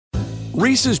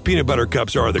Reese's Peanut Butter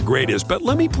Cups are the greatest, but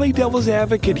let me play devil's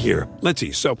advocate here. Let's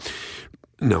see. So,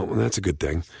 no, that's a good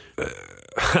thing.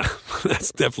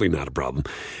 That's definitely not a problem.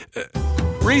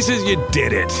 Reese's, you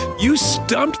did it. You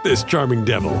stumped this charming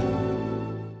devil.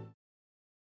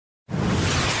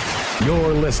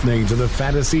 You're listening to the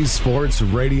Fantasy Sports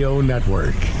Radio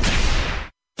Network.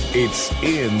 It's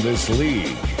In This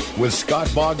League with Scott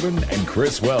Bogman and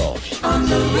Chris Welsh. On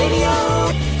the radio.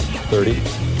 30.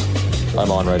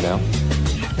 I'm on right now.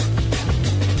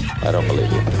 I don't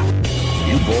believe you.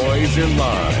 You boys are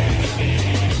live.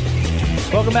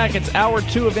 Welcome back. It's hour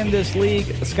 2 of In This League.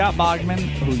 Scott Bogman,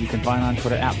 who you can find on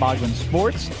Twitter at Bogman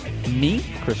Sports. Me,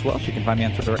 Chris Welsh. You can find me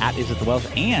on Twitter at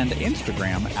IsItTheWelsh and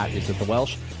Instagram at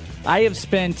IsItTheWelsh. I have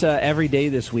spent every day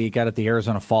this week out at the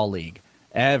Arizona Fall League.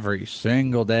 Every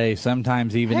single day,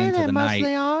 sometimes even into the night.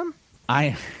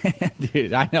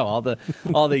 Dude, I know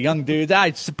all the young dudes. I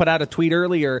just put out a tweet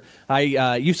earlier.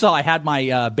 You saw I had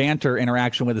my banter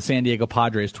interaction with the San Diego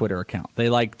Padres Twitter account. They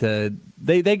like to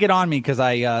they get on me because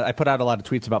I put out a lot of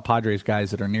tweets about Padres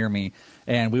guys that are near me,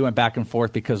 and we went back and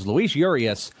forth because Luis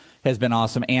Urias has been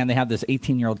awesome, and they have this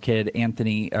 18-year-old kid,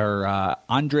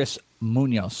 Andres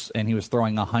Munoz, and he was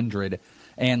throwing 100.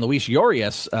 And Luis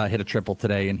Urias hit a triple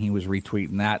today, and he was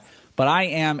retweeting that. But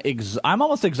I'm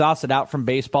almost exhausted out from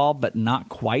baseball, but not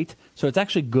quite. So it's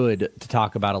actually good to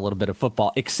talk about a little bit of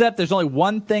football, except there's only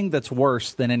one thing that's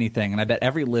worse than anything, and I bet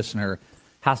every listener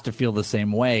has to feel the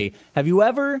same way. Have you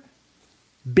ever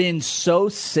been so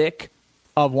sick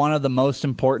of one of the most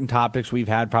important topics we've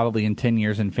had probably in 10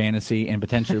 years in fantasy and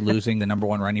potentially losing the number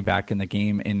one running back in the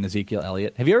game in Ezekiel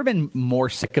Elliott? Have you ever been more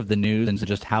sick of the news than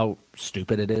just how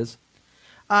stupid it is?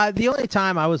 The only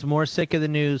time I was more sick of the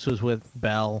news was with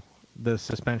Bell, the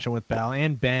suspension with Bell,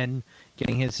 and Ben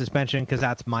getting his suspension because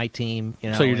that's my team.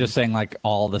 You know, so you're just saying like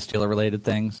all the Steeler-related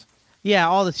things? Yeah,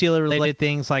 all the Steeler-related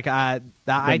things. Like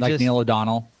Neil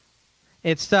O'Donnell?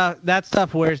 It's that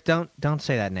stuff where don't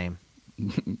say that name.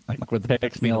 Like with the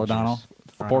picks, Neil O'Donnell?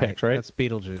 4 picks, right? That's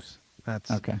Beetlejuice. That's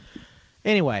okay.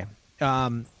 Anyway,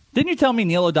 didn't you tell me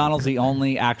Neil O'Donnell's the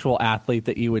only actual athlete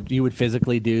that you would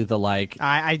physically do the like?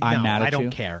 I'm mad at you? I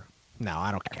don't care. No,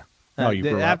 I don't care. Oh, you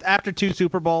grew up. After 2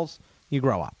 Super Bowls, you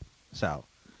grow up. So,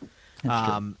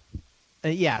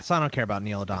 yeah. So I don't care about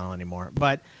Neil O'Donnell anymore.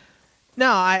 But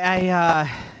no, I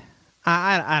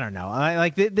don't know.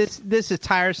 Like this is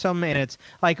tiresome, and it's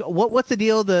like what's the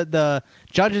deal? The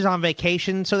judge is on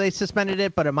vacation, so they suspended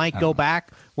it, but it might go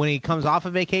back when he comes off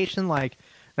of vacation. Like,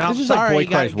 no, I'm sorry,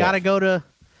 gotta go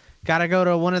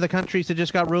to one of the countries that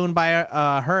just got ruined by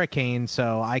a hurricane,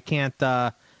 so I can't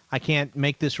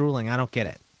make this ruling. I don't get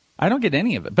it. I don't get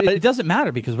any of it, but it doesn't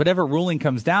matter because whatever ruling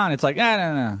comes down, it's like,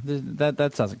 no, that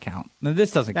doesn't count. No,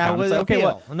 this doesn't count. It's like, okay,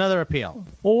 what? Another appeal.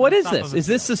 Well, what is this? Is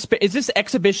this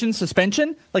exhibition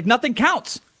suspension? Like nothing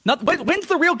counts. When's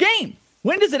the real game?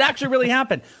 When does it actually really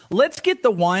happen? Let's get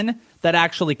the one that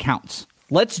actually counts.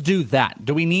 Let's do that.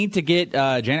 Do we need to get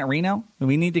Janet Reno? Do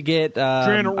we need to get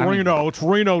Janet Reno? It's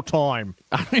Reno time.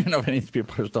 I don't even know if any of these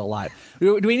people are still alive.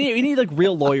 We need like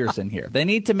real lawyers in here. They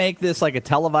need to make this like a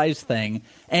televised thing,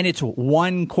 and it's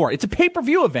one court. It's a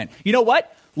pay-per-view event. You know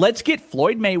what? Let's get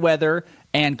Floyd Mayweather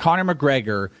and Conor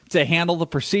McGregor to handle the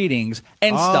proceedings,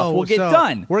 and stuff will get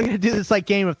done. We're going to do this like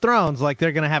Game of Thrones, like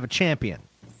they're going to have a champion.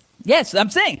 Yes, I'm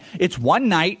saying it's one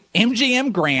night.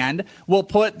 MGM Grand will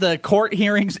put the court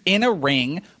hearings in a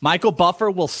ring. Michael Buffer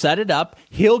will set it up.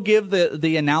 He'll give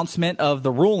the announcement of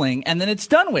the ruling, and then it's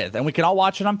done with. And we can all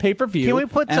watch it on pay-per-view. Can we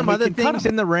put some other things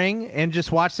in the ring and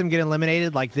just watch them get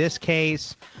eliminated, like this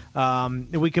case?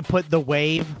 We could put the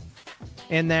wave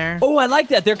in there. Oh, I like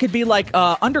that. There could be like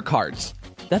undercards.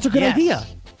 That's a good idea.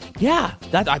 Yeah,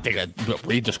 I think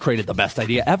we just created the best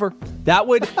idea ever.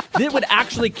 It would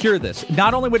actually cure this.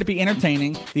 Not only would it be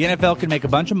entertaining, the NFL could make a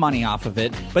bunch of money off of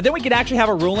it, but then we could actually have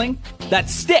a ruling that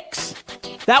sticks.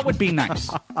 That would be nice.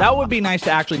 That would be nice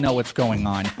to actually know what's going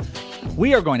on.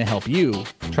 We are going to help you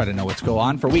try to know what's going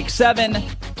on for Week 7,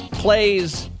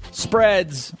 plays,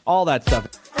 spreads, all that stuff.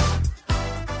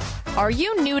 Are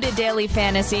you new to daily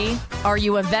fantasy? Are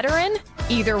you a veteran?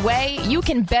 Either way, you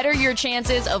can better your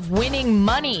chances of winning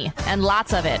money, and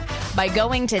lots of it, by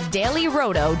going to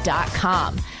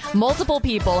dailyroto.com. Multiple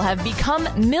people have become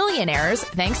millionaires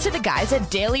thanks to the guys at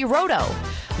Daily Roto.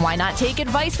 Why not take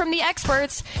advice from the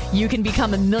experts? You can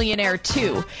become a millionaire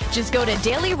too. Just go to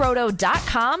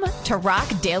dailyroto.com to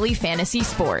rock daily fantasy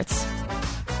sports.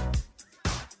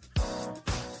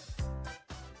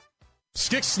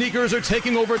 Skix sneakers are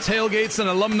taking over tailgates and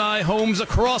alumni homes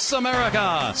across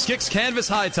America. Skix canvas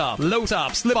high top, low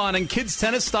top, slip-on, and kids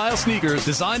tennis style sneakers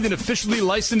designed in officially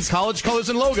licensed college colors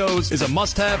and logos is a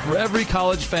must-have for every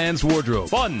college fan's wardrobe.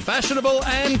 Fun, fashionable,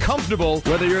 and comfortable.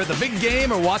 Whether you're at the big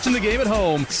game or watching the game at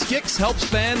home, Skix helps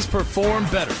fans perform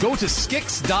better. Go to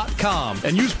Skix.com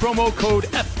and use promo code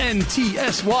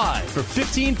FNTSY for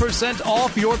 15%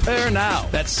 off your pair now.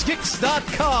 That's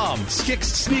Skix.com. Skix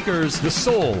sneakers, the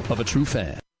soul of a true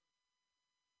fan.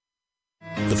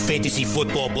 The Fantasy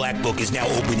Football Black Book is now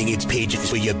opening its pages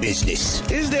for your business.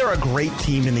 Is there a great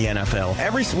team in the NFL?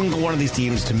 Every single one of these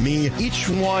teams, to me, each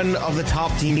one of the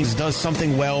top teams does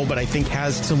something well, but I think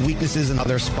has some weaknesses in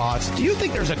other spots. Do you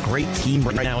think there's a great team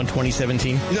right now in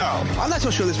 2017? No, I'm not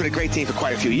so sure there's been a great team for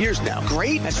quite a few years now.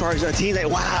 Great as far as a team that,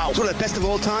 wow, it's one of the best of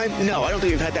all time? No, I don't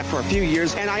think we've had that for a few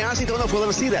years, and I honestly don't know if we'll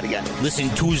ever see that again. Listen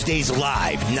Tuesdays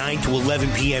live, 9 to 11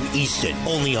 p.m. Eastern,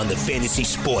 only on the Fantasy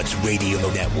Sports Radio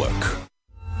Network.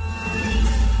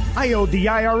 I owed the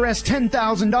IRS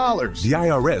 $10,000. The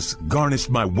IRS garnished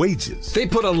my wages. They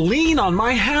put a lien on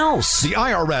my house. The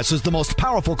IRS is the most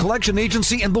powerful collection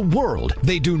agency in the world.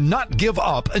 They do not give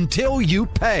up until you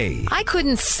pay. I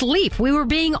couldn't sleep. We were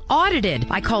being audited.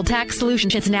 I called Tax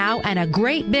Solutions Now, and a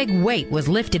great big weight was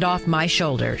lifted off my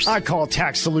shoulders. I called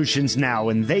Tax Solutions Now,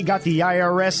 and they got the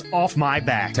IRS off my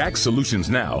back. Tax Solutions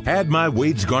Now had my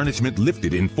wage garnishment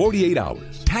lifted in 48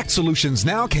 hours. Tax Solutions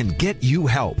Now can get you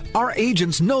help. Our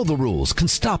agents know the rules, can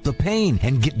stop the pain,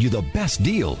 and get you the best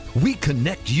deal. We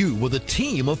connect you with a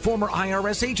team of former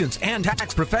IRS agents and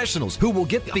tax professionals who will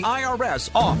get the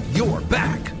IRS off your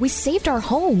back. We saved our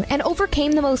home and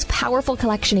overcame the most powerful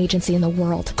collection agency in the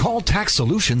world. Call Tax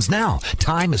Solutions now.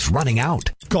 Time is running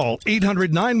out. Call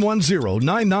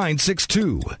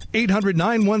 800-910-9962.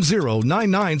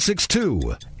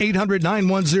 800-910-9962.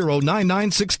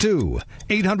 800-910-9962.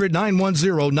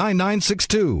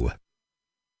 800-910-9962.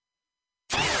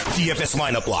 DFS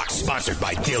Lineup Block, sponsored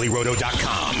by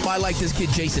DailyRoto.com. I like this kid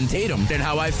Jason Tatum and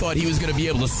how I thought he was going to be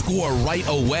able to score right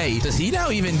away. Does he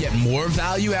now even get more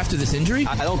value after this injury?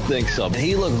 I don't think so.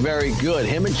 He looked very good.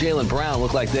 Him and Jaylen Brown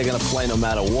look like they're going to play no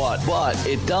matter what. But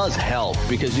it does help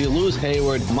because you lose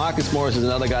Hayward. Marcus Morris is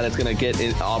another guy that's going to get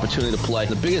an opportunity to play.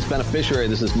 The biggest beneficiary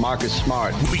of this is Marcus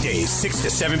Smart. Weekdays, 6 to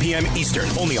 7 p.m. Eastern,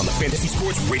 only on the Fantasy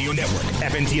Sports Radio Network.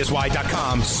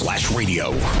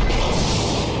 FNTSY.com/radio.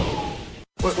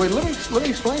 Wait, let me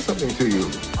explain something to you.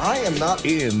 I am not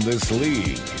in this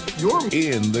league. You're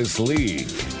in this league.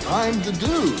 I'm the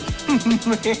dude.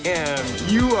 Man,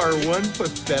 you are one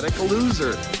pathetic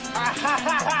loser.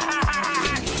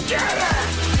 Get it!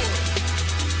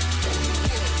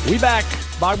 We back.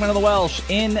 Bogman of the Welsh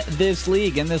in this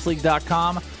league,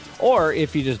 inthisleague.com. Or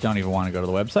if you just don't even want to go to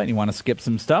the website and you want to skip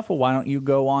some stuff, well, why don't you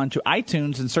go on to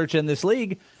iTunes and search In This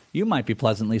League? You might be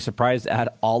pleasantly surprised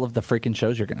at all of the freaking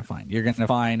shows you're going to find. You're going to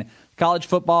find college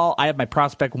football. I have my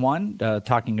Prospect One,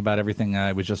 talking about everything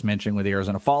I was just mentioning with the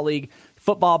Arizona Fall League.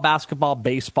 Football, basketball,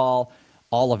 baseball,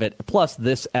 all of it. Plus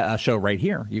this show right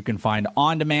here. You can find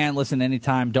on demand, listen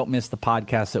anytime. Don't miss the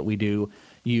podcasts that we do.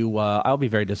 I'll be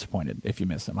very disappointed if you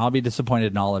miss them. I'll be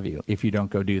disappointed in all of you if you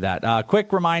don't go do that.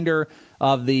 Quick reminder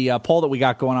of the poll that we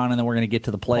got going on, and then we're going to get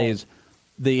to the plays.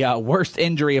 The worst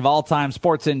injury of all time,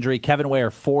 sports injury, Kevin Ware,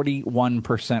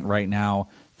 41% right now.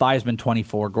 Theismann,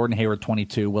 24. Gordon Hayward,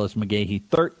 22. Willis McGahee,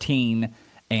 13.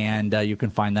 And you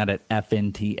can find that at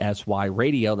FNTSY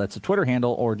Radio. That's a Twitter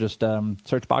handle, or just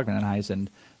search Bogman and Eyes, and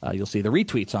you'll see the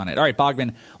retweets on it. All right,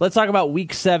 Bogman, let's talk about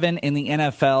Week 7 in the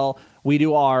NFL. We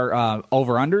do our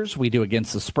over-unders. We do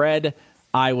against the spread.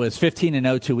 I was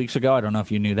 15-0 2 weeks ago. I don't know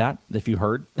if you knew that, if you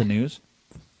heard the news.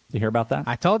 You hear about that?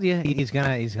 I told you he's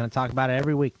gonna talk about it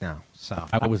every week now. So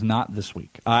I was not this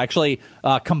week. Actually,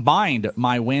 combined,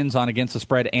 my wins on against the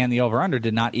spread and the over/under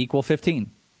did not equal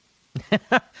 15.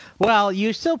 Well,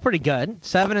 you're still pretty good.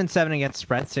 7-7 against the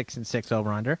spread, 6-6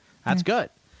 over/under. That's good.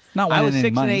 Not winning I was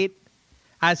 6-8.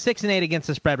 I was 6-8 against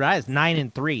the spread, but I was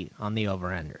 9-3 on the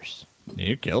over/unders.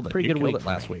 You killed it. Pretty you good killed week it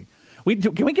last week.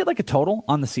 Can we get like a total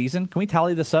on the season? Can we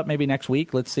tally this up maybe next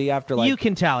week? Let's see after You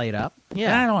can tally it up.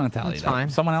 Yeah, I don't want to tally it fine.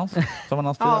 up. Someone else? Someone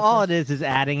else do all that it is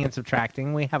adding and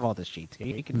subtracting. We have all the sheets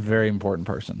here. You can... Very important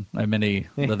person. I have many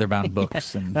leather-bound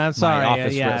books, and I'm sorry, my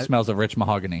office smells of rich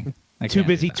mahogany. Too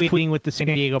busy tweeting with the San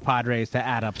Diego Padres to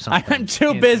add up something. I'm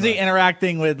too busy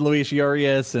interacting with Luis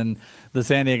Urias and the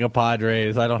San Diego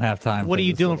Padres. I don't have time. What are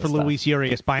you doing for Luis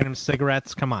Urias? Buying him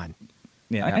cigarettes? Come on.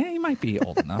 Yeah, he might be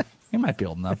old enough. He might be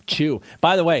old enough. Chew.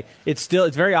 By the way, it's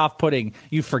very off-putting.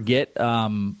 You forget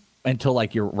until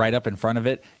like you're right up in front of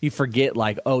it. You forget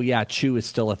like, oh yeah, chew is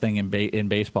still a thing in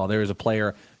baseball. There is a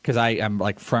player, because I'm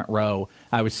like front row,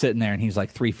 I was sitting there, and he's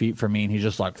like 3 feet from me, and he's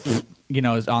just like,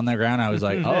 is on the ground. I was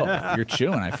like, oh, you're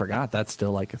chewing. I forgot that's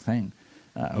still like a thing.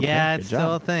 Okay, yeah, it's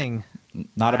still a thing.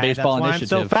 Not a baseball initiative.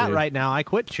 That's why I'm so fat right now. I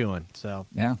quit chewing. So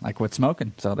yeah, I quit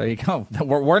smoking. So there you go.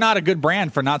 We're not a good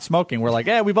brand for not smoking. We're like,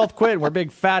 we both quit. We're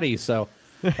big fatties. So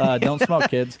don't smoke,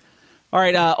 kids. All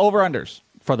right, over-unders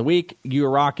for the week. You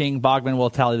are rocking. Bogman will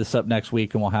tally this up next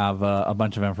week, and we'll have a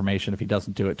bunch of information. If he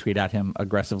doesn't do it, tweet at him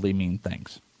aggressively mean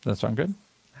things. Does that sound good?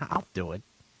 I'll do it.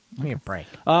 Give me a break.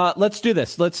 Let's do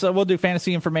this. We'll do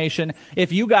fantasy information.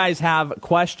 If you guys have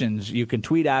questions, you can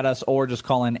tweet at us or just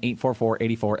call in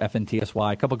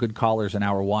 844-84-FNTSY. A couple good callers in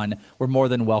hour one. We're more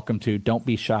than welcome to. Don't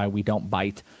be shy. We don't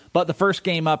bite. But the first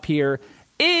game up here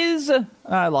is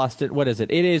I lost it. What is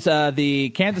it? It is the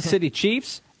Kansas City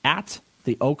Chiefs at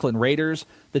the Oakland Raiders.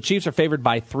 The Chiefs are favored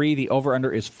by 3. The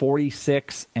over-under is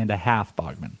 46.5,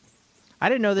 Bogman. I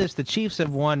didn't know this. The Chiefs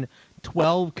have won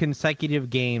 12 consecutive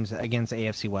games against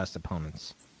AFC West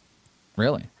opponents.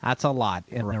 Really? That's a lot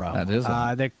in a row. That is a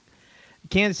lot.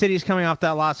 Kansas City is coming off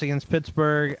that loss against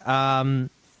Pittsburgh.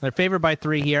 They're favored by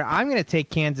 3 here. I'm going to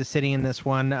take Kansas City in this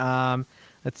one.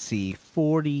 Let's see,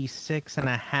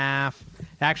 46.5.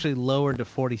 Actually lowered to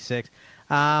 46.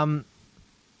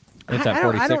 It's at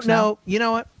 46 I don't know. now? You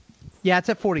know what? Yeah, it's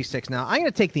at 46 now. I'm going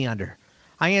to take the under.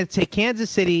 I'm going to take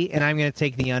Kansas City, and I'm going to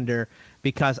take the under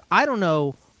because I don't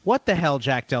know what the hell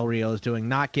Jack Del Rio is doing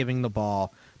not giving the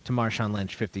ball to Marshawn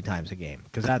Lynch 50 times a game.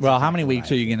 How many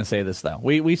weeks are you going to say this, though?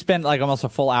 We spent like almost a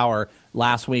full hour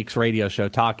last week's radio show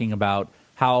talking about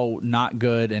how not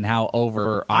good and how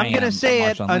over I am. I'm going to say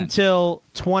it until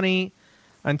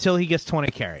he gets 20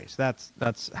 carries.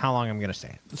 That's how long I'm going to say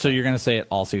it. So you're going to say it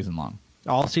all season long?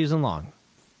 All season long.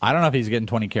 I don't know if he's getting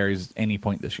 20 carries any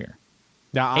point this year.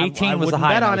 Now, 18 was the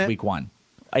high, and that was week 1.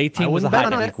 18 was the high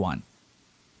in week 1.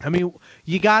 I mean,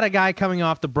 you got a guy coming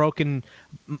off the broken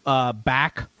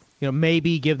back.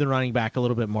 Maybe give the running back a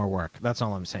little bit more work. That's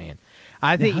all I'm saying.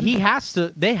 I think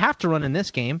they have to run in this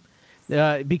game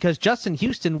because Justin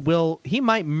Houston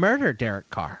might murder Derek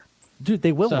Carr. Dude,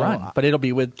 they will run, but it'll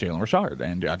be with Jalen Richard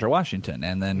and DeAndre Washington,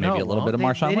 and then maybe a little bit of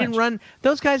Marshawn Lynch. They didn't run.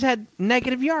 Those guys had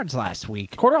negative yards last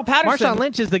week. Cordell Patterson. Marshawn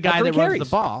Lynch is the guy that runs the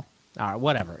ball. All right,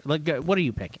 whatever. What are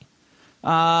you picking?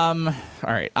 All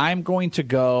right, I'm going to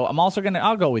go.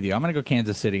 I'll go with you. I'm going to go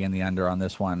Kansas City in the under on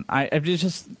this one. I've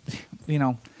just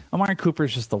Amari Cooper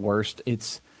is just the worst.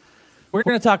 We're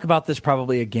going to talk about this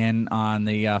probably again on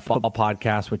the football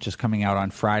podcast, which is coming out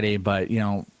on Friday. But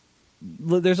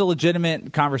there's a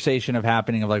legitimate conversation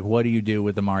happening of like, what do you do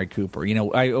with Amari Cooper?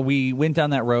 We went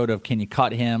down that road of can you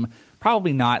cut him?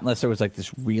 Probably not, unless there was like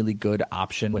this really good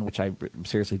option, which I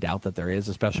seriously doubt that there is,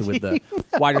 especially with the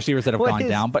wide receivers that have gone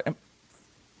down. But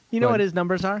you know what his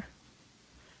numbers are?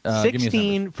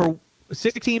 16 for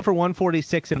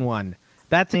 146 and 1.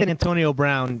 That's an Antonio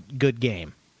Brown good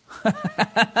game.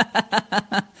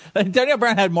 Antonio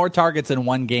Brown had more targets in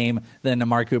one game than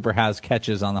Amari Cooper has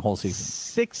catches on the whole season.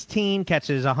 16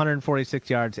 catches, 146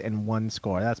 yards, and 1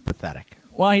 score. That's pathetic.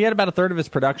 Well, he had about a third of his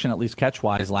production, at least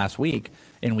catch-wise, last week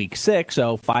in Week 6.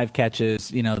 So 5 catches.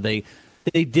 They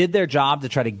did their job to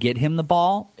try to get him the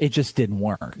ball. It just didn't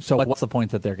work. So what's the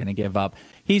point that they're going to give up?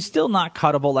 He's still not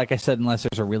cuttable, like I said, unless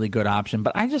there's a really good option.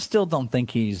 But I just still don't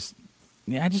think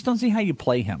I just don't see how you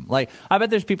play him. Like, I bet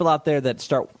there's people out there that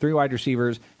start 3 wide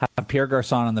receivers, have Pierre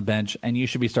Garçon on the bench, and you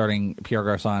should be starting Pierre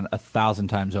Garçon 1,000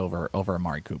 times over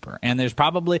Amari Cooper. And there's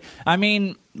probably,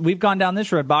 we've gone down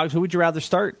this road, Boggs. Who would you rather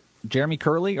start, Jeremy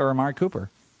Curley or Amari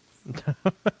Cooper?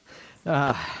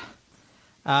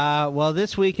 Well,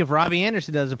 this week, if Robbie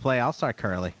Anderson doesn't play, I'll start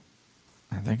Curley.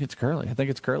 I think it's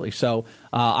Curley. So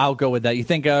I'll go with that. You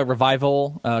think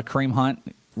revival, Kareem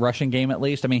Hunt, rushing game at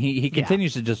least? He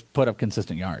continues to just put up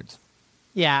consistent yards.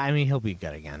 Yeah, he'll be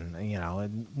good again.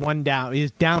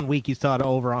 His down week, he still had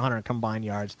over 100 combined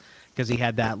yards because he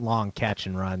had that long catch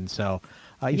and run. So,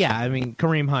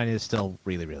 Kareem Hunt is still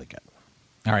really, really good.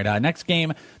 All right, next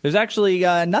game. There's actually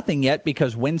nothing yet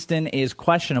because Winston is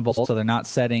questionable, so they're not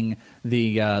setting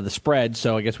the spread.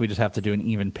 So I guess we just have to do an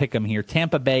even pick 'em here.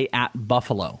 Tampa Bay at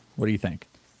Buffalo. What do you think?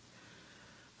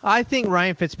 I think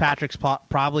Ryan Fitzpatrick's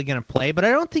probably going to play, but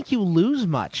I don't think you lose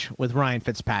much with Ryan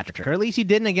Fitzpatrick. Or at least he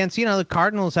didn't against, the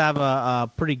Cardinals have a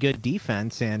pretty good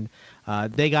defense, and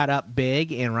they got up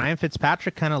big, and Ryan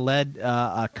Fitzpatrick kind of led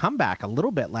a comeback a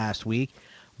little bit last week.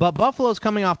 But Buffalo's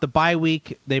coming off the bye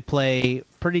week. They play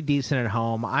pretty decent at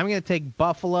home. I'm going to take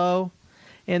Buffalo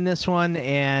in this one,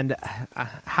 and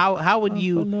how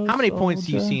many points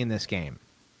do you see in this game?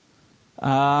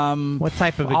 What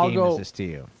type of a game is this to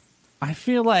you? I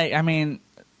feel like,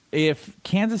 if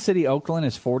Kansas City, Oakland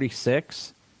is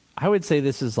 46, I would say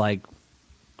this is like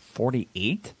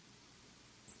 48.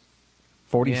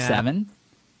 47? Yeah.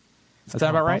 Does that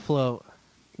sound about right? Buffalo.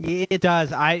 It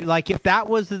does. If that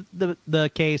was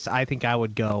the case, I think I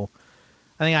would go.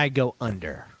 I think I'd go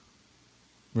under.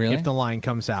 Really? If the line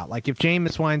comes out. Like if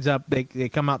Jameis winds up, they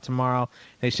come out tomorrow,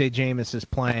 they say Jameis is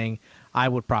playing, I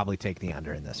would probably take the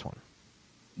under in this one.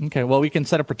 Okay, well, we can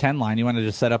set a pretend line. You want to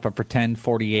just set up a pretend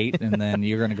 48, and then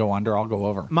you're going to go under, I'll go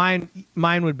over. Mine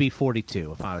would be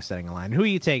 42 if I was setting a line. Who are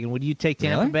you taking? Would you take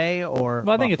Tampa Bay or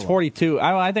Well, I think Buffalo? it's 42.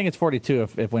 I think it's 42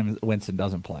 if Winston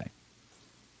doesn't play.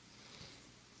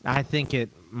 I think it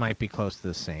might be close to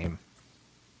the same.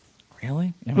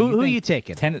 Really? I mean, Who are you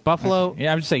taking? Buffalo?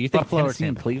 Yeah, I'm just saying. You think Buffalo or Tennessee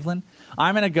and Tampa? Cleveland?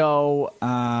 I'm going to go.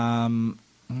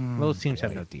 Those teams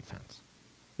have no defense.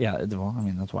 Yeah, well, I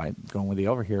mean, that's why I'm going with the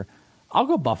over here. I'll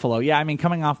go Buffalo. Yeah, I mean,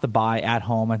 coming off the bye at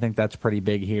home, I think that's pretty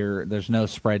big here. There's no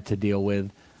spread to deal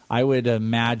with. I'd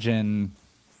imagine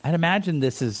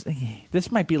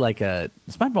this might be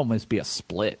this might almost be a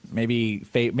split. Maybe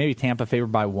Tampa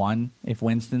favored by 1 if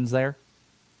Winston's there.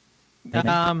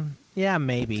 Yeah,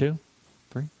 maybe 2,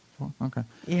 3, 4. Okay.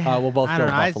 Yeah, we'll both I go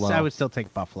don't know. Buffalo. I would still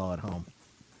take Buffalo at home.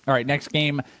 All right, next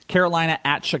game, Carolina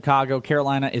at Chicago.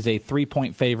 Carolina is a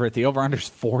 3-point favorite. The over-under is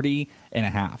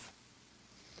 40.5.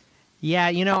 Yeah,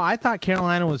 I thought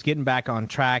Carolina was getting back on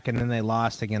track, and then they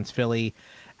lost against Philly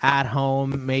at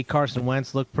home. Made Carson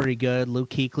Wentz look pretty good. Luke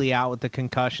Kuechly out with the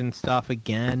concussion stuff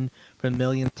again for the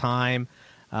millionth time.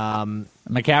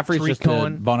 McCaffrey's just a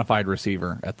bona fide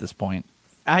receiver at this point.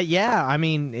 Yeah, I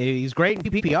mean, he's great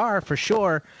in PPR for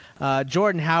sure.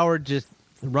 Jordan Howard just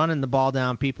running the ball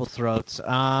down people's throats.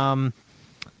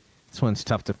 This one's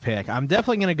tough to pick. I'm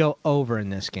definitely going to go over in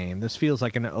this game. This feels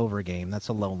like an over game. That's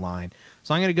a low line.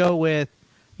 So I'm going to go with,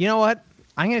 you know what?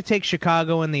 I'm going to take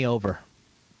Chicago in the over.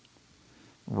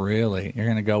 Really? You're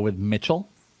going to go with Mitchell?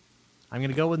 I'm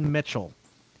going to go with Mitchell.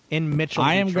 In Mitchell,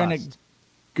 I am going to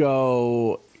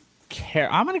go.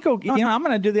 I'm going to go. I'm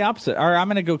going to do the opposite. Or I'm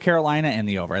going to go Carolina and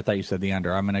the over. I thought you said the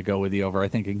under. I'm going to go with the over. I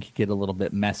think it could get a little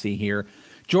bit messy here.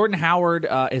 Jordan Howard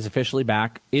is officially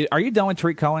back. Are you done with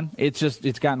Tariq Cohen? It's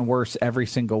gotten worse every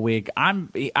single week. I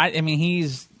mean,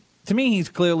 he's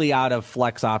clearly out of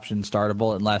flex option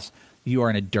startable unless you are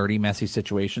in a dirty, messy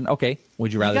situation. Okay,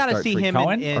 would you rather start Tariq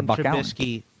Cohen or Buck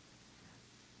Trubisky?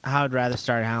 Allen? I would rather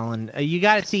start Allen. You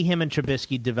got to see him and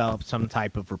Trubisky develop some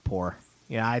type of rapport.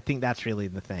 Yeah, I think that's really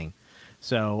the thing.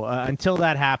 So until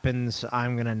that happens,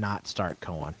 I'm going to not start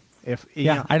Cohen. I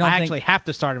actually have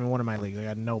to start him in one of my leagues. I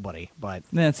got nobody, but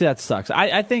that sucks.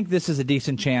 I think this is a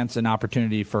decent chance, an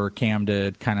opportunity for Cam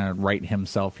to kind of right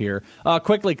himself here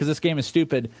quickly because this game is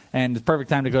stupid and it's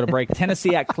perfect time to go to break.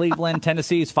 Tennessee at Cleveland.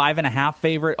 Tennessee's 5.5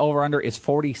 favorite. Over under is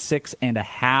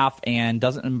 46.5, and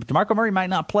DeMarco Murray might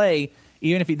not play.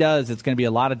 Even if he does, it's going to be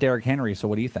a lot of Derrick Henry. So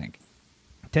what do you think?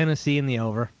 Tennessee in the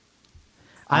over.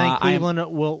 I think Cleveland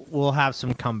will have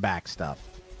some comeback stuff.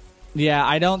 Yeah,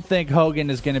 I don't think Hogan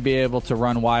is going to be able to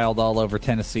run wild all over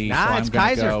Tennessee. Nah, so it's I'm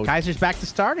Kaiser. Go... Kaiser's back to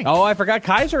starting. Oh, I forgot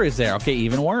Kaiser is there. Okay,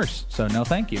 even worse. So no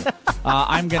thank you.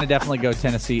 I'm going to definitely go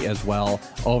Tennessee as well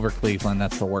over Cleveland.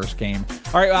 That's the worst game.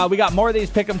 All right, we got more of these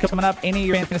pick'em coming up. Any of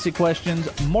your fantasy questions,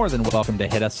 more than welcome to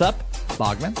hit us up.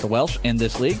 Bogman, the Welsh in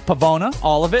this league, Pavona,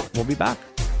 all of it. We'll be back.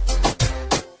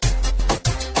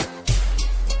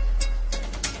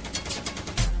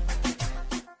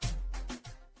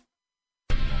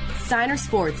 Steiner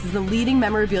Sports is the leading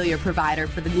memorabilia provider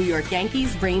for the New York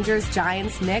Yankees, Rangers,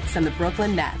 Giants, Knicks, and the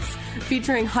Brooklyn Nets.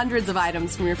 Featuring hundreds of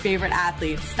items from your favorite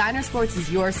athletes, Steiner Sports is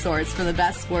your source for the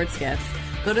best sports gifts.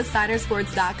 Go to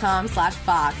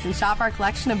steinersports.com/box and shop our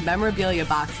collection of memorabilia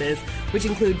boxes, which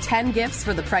include 10 gifts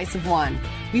for the price of one.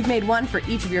 We've made one for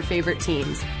each of your favorite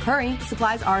teams. Hurry,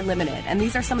 supplies are limited, and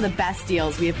these are some of the best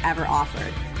deals we have ever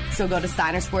offered. So go to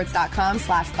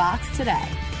steinersports.com/box today.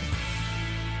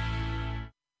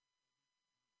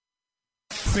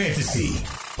 Fantasy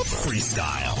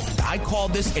Freestyle. I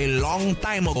called this a long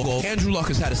time ago. Andrew Luck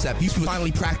has had a step. He was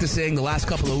finally practicing the last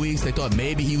couple of weeks. They thought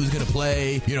maybe he was going to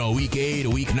play, week 8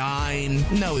 or week 9.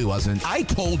 No, he wasn't. I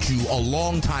told you a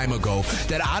long time ago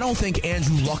that I don't think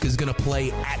Andrew Luck is going to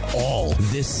play at all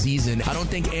this season. I don't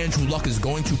think Andrew Luck is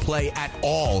going to play at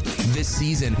all this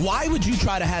season. Why would you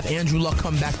try to have Andrew Luck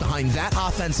come back behind that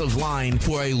offensive line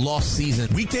for a lost season?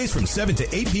 Weekdays from 7 to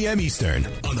 8 p.m. Eastern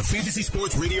on the Fantasy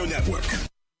Sports Radio Network.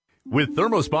 With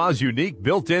ThermoSpa's unique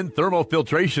built-in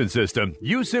thermofiltration system,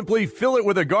 you simply fill it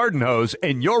with a garden hose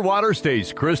and your water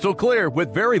stays crystal clear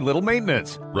with very little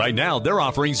maintenance. Right now, they're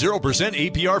offering 0%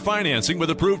 APR financing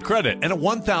with approved credit and a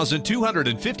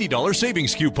 $1,250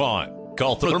 savings coupon.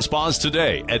 Call ThermSpas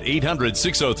today at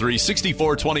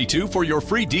 800-603-6422 for your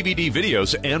free DVD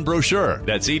videos and brochure.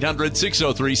 That's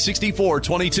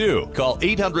 800-603-6422. Call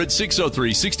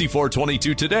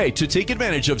 800-603-6422 today to take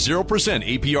advantage of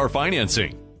 0% APR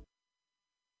financing.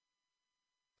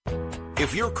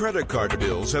 If your credit card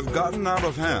bills have gotten out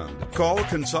of hand, call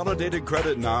Consolidated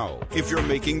Credit now. If you're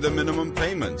making the minimum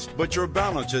payments, but your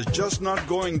balance is just not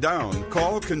going down,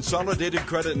 call Consolidated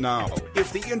Credit now.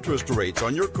 If the interest rates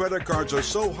on your credit cards are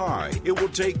so high, it will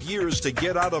take years to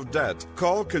get out of debt,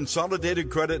 call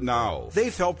Consolidated Credit now.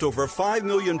 They've helped over 5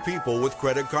 million people with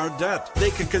credit card debt.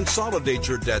 They can consolidate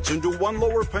your debts into one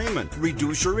lower payment,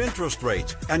 reduce your interest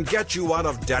rate, and get you out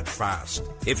of debt fast.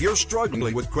 If you're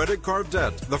struggling with credit card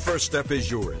debt, the first step is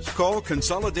yours. Call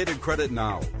Consolidated Credit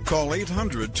now. Call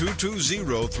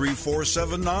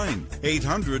 800-220-3479.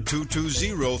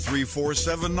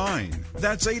 800-220-3479.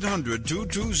 That's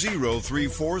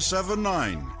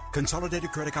 800-220-3479.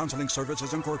 Consolidated Credit Counseling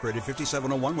Services Incorporated,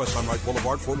 5701 West Sunrise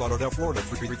Boulevard, Fort Lauderdale, Florida,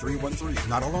 33313.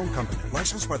 Not a loan company.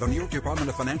 Licensed by the New York Department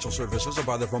of Financial Services and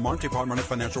by the Vermont Department of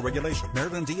Financial Regulation.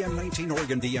 Maryland DM 19,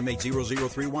 Oregon DM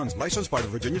 80031. Licensed by the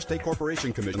Virginia State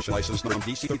Corporation Commission. Licensed number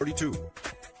DC 32.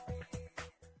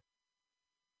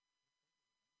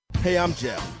 Hey, I'm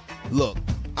Jeff. Look,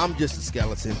 I'm just a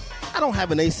skeleton. I don't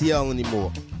have an ACL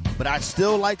anymore, but I'd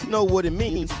still like to know what it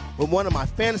means when one of my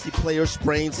fantasy players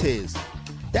sprains his.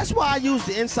 That's why I use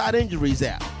the Inside Injuries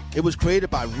app. It was created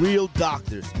by real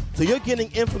doctors, so you're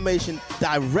getting information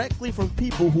directly from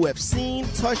people who have seen,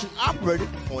 touched, and operated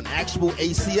on actual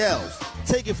ACLs.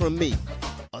 Take it from me,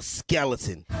 a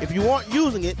skeleton. If you aren't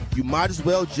using it, you might as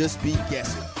well just be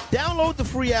guessing. Download the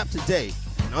free app today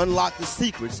and unlock the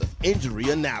secrets of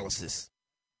injury analysis.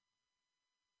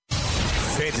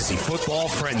 Fantasy Football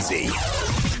Frenzy.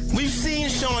 We've seen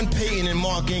Sean Payton and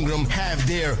Mark Ingram have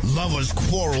their lovers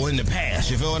quarrel in the past,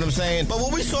 you feel what I'm saying? But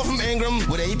what we saw from Ingram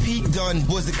with AP done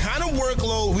was the kind of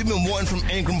workload we've been wanting from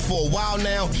Ingram for a while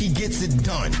now. He gets it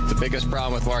done. The biggest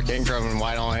problem with Mark Ingram and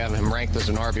why I don't have him ranked as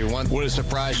an RB1 would have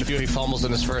surprised you if he fumbles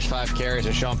in his first 5 carries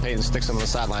and Sean Payton sticks him on the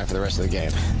sideline for the rest of the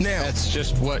game. Now, that's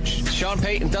just what Sean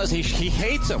Payton does. He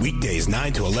hates him. Weekdays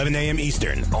 9 to 11 a.m.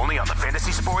 Eastern, only on the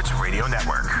Fantasy Sports Radio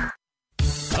Network.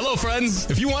 Hello,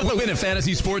 friends. If you want to win at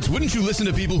fantasy sports, wouldn't you listen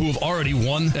to people who have already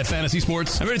won at fantasy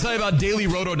sports? I'm going to tell you about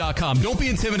DailyRoto.com. Don't be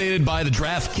intimidated by the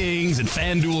DraftKings and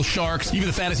FanDuel Sharks, even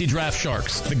the Fantasy Draft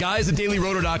Sharks. The guys at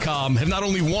DailyRoto.com have not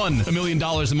only won $1 million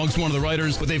amongst one of the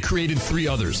writers, but they've created 3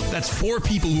 others. That's 4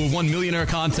 people who have won millionaire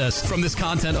contests from this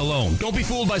content alone. Don't be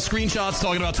fooled by screenshots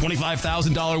talking about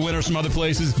 $25,000 winners from other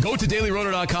places. Go to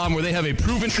DailyRoto.com where they have a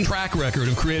proven track record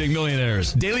of creating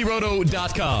millionaires.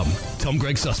 DailyRoto.com. Tell them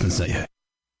Greg Sussman sent you.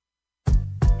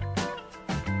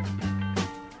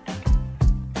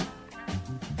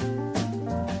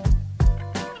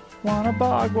 Want a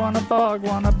bog, want a bog,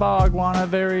 want a bog, want a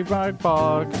very bog,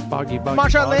 bog. Boggy, boggy,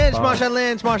 Marshawn bog, Lynch,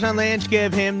 bog. Marshawn Lynch,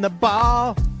 give him the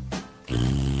ball.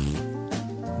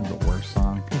 The worst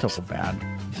song. He's so bad.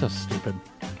 He's so stupid.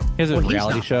 He has a Well, he's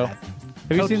reality not show. bad.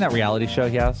 Have you seen that reality show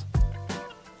he has?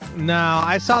 No,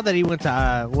 I saw that he went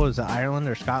to, what was it, Ireland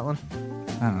or Scotland?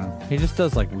 I don't know. He just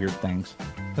does like weird things.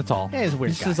 That's all. Yeah, he's a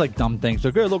weird He just guy. does like dumb things.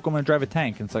 Like, hey, look, I'm going to drive a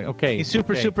tank. And it's like, okay. He's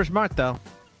super okay. smart, though.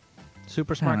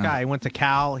 Super smart I don't know. guy. He went to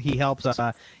Cal. He helps.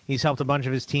 He's helped a bunch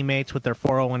of his teammates with their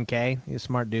 401k. He's a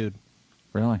smart dude.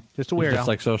 Really? Just a He's weirdo. just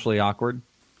like socially awkward.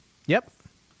 Yep.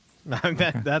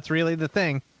 That's really the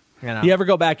thing. You know? You ever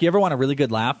go back? You ever want a really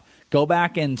good laugh? Go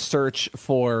back and search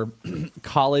for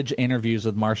college interviews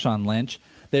with Marshawn Lynch.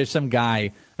 There's some guy.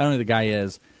 I don't know who the guy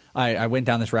is. I went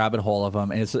down this rabbit hole of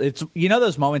them, and it's you know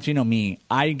those moments. You know me.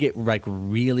 I get like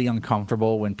really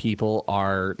uncomfortable when people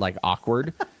are like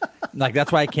awkward. Like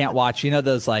that's why I can't watch. You know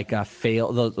those like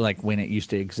those like when it used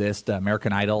to exist,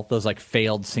 American Idol. Those like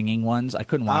failed singing ones. I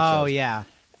couldn't watch. Oh those. yeah.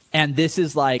 And this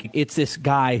is like, it's this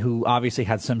guy who obviously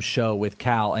had some show with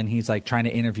Cal, and he's like trying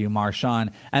to interview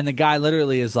Marshawn. And the guy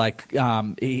literally is like,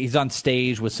 he's on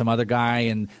stage with some other guy,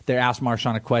 and they're asked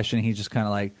Marshawn a question. And he's just kind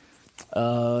of like,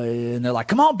 and they're like,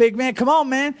 "Come on, big man, come on,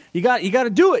 man, you got to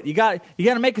do it. You got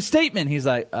to make a statement." He's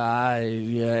like,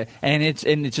 yeah, and it's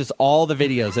just all the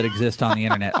videos that exist on the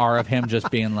internet are of him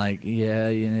just being like,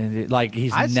 yeah, like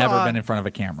he's never been in front of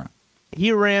a camera.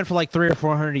 He ran for like 300 or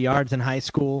 400 yards in high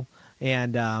school.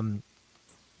 And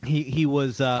he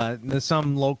was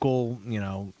some local,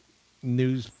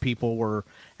 news people were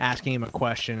asking him a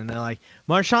question, and they're like,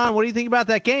 "Marshawn, what do you think about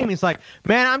that game?" He's like,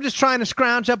 "Man, I'm just trying to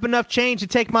scrounge up enough change to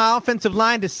take my offensive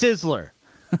line to Sizzler."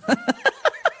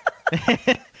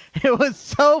 It was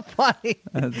so funny.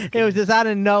 It was just out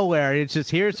of nowhere. It's just,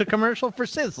 here's a commercial for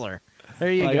Sizzler.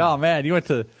 There you like, go. Oh man, you went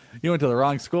to the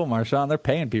wrong school, Marshawn. They're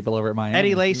paying people over at Miami.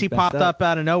 Eddie Lacy popped up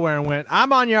out of nowhere and went,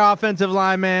 "I'm on your offensive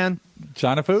line, man."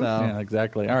 Jonafu? So. Yeah,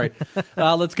 exactly. All right.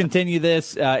 Let's continue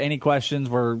this. Any questions,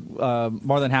 we're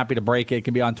more than happy to break it. It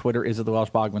can be on Twitter, Is It the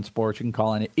Welsh Bogman Sports. You can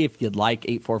call in it if you'd like,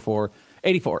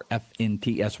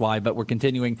 844-84-FNTSY. But we're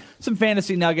continuing some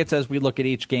fantasy nuggets as we look at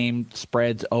each game,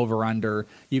 spreads, over, under.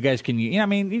 You guys can,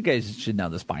 you guys should know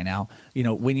this by now.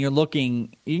 When you're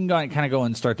looking, you can go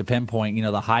and start to pinpoint,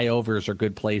 the high overs are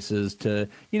good places to,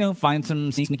 find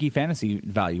some sneaky fantasy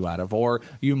value out of. Or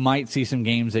you might see some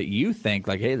games that you think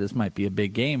like, hey, this might be a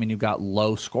big game, and you've got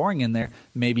low scoring in there.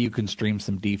 Maybe you can stream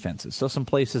some defenses. So some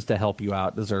places to help you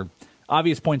out. Those are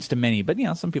obvious points to many, but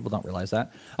some people don't realize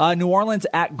that. New Orleans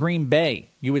at Green Bay.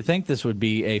 You would think this would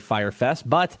be a fire fest,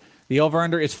 but the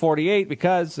over-under is 48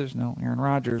 because there's no Aaron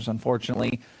Rodgers,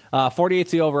 unfortunately. 48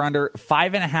 is the over-under.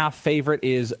 5.5 favorite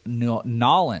is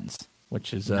Nolans,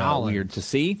 which is weird to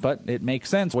see, but it makes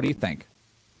sense. What do you think?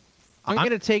 I'm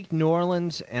going to take New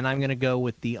Orleans, and I'm going to go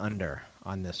with the under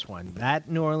on this one.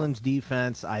 That New Orleans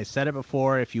defense, I said it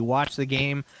before, if you watch the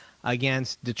game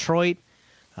against Detroit,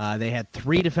 they had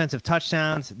 3 defensive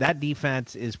touchdowns. That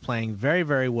defense is playing very,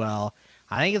 very well.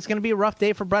 I think it's going to be a rough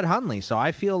day for Brett Hundley, so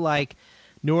I feel like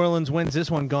New Orleans wins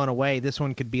this one going away. This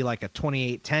one could be like a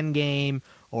 28-10 game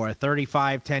or a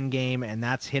 35-10 game, and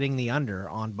that's hitting the under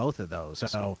on both of those.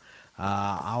 So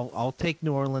I'll take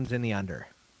New Orleans in the under.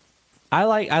 I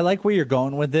like where you're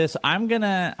going with this. I'm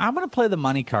gonna play the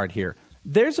money card here.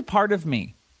 There's a part of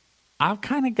me, I've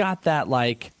kind of got that,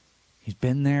 like, he's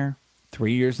been there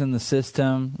 3 years in the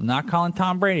system. I'm not calling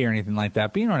Tom Brady or anything like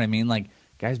that, but you know what I mean. Like,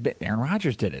 guys, Aaron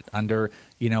Rodgers did it under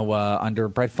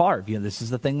Brett Favre. This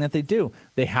is the thing that they do.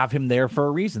 They have him there for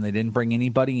a reason. They didn't bring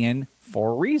anybody in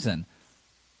for a reason.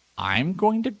 I'm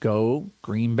going to go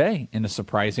Green Bay in a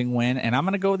surprising win, and I'm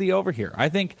going to go the over here. I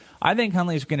think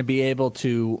Hundley's going to be able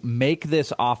to make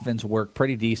this offense work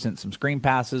pretty decent. Some screen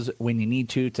passes when you need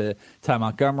to Ty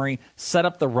Montgomery, set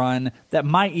up the run. That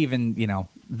might even,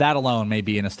 that alone may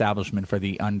be an establishment for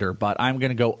the under, but I'm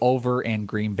going to go over and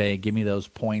Green Bay. Give me those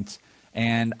points.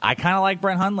 And I kind of like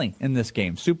Brett Hundley in this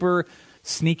game. Super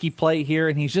sneaky play here,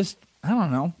 and he's just, I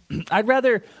don't know. I'd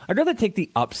rather take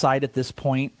the upside at this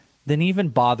point than even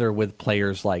bother with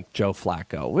players like Joe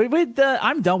Flacco.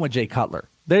 I'm done with Jay Cutler.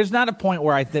 There's not a point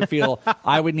where I feel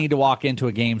I would need to walk into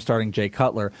a game starting Jay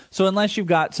Cutler. So unless you've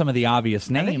got some of the obvious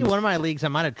names. I think in one of my leagues I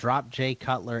might have dropped Jay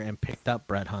Cutler and picked up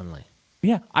Brett Hundley.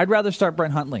 Yeah, I'd rather start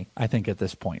Brett Hundley, I think, at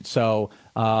this point. So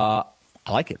I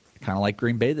like it. Kind of like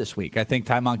Green Bay this week. I think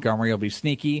Ty Montgomery will be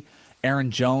sneaky. Aaron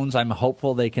Jones, I'm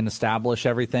hopeful they can establish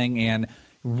everything, and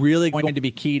really going to be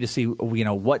key to see,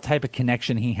 what type of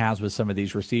connection he has with some of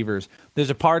these receivers. There's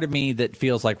a part of me that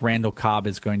feels like Randall Cobb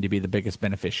is going to be the biggest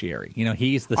beneficiary.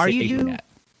 He's the safety net.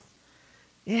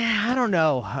 Yeah, I don't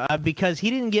know, because he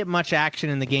didn't get much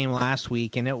action in the game last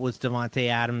week, and it was Devontae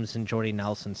Adams and Jordy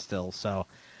Nelson still. So,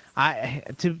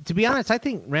 to be honest, I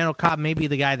think Randall Cobb may be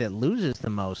the guy that loses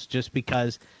the most, just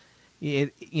because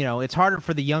it's harder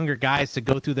for the younger guys to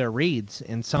go through their reads.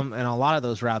 In a lot of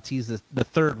those routes, he's the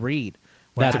third read.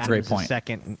 That's a great point.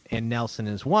 Second, and Nelson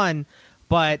is one,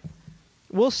 but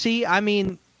we'll see. I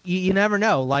mean, you never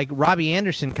know. Like Robbie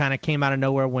Anderson kind of came out of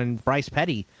nowhere when Bryce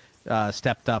Petty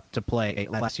stepped up to play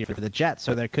last year for the Jets,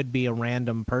 so there could be a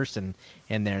random person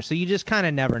in there. So you just kind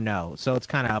of never know. So it's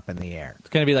kind of up in the air. It's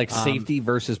going to be like safety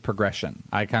versus progression.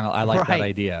 I like that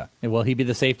idea. Will he be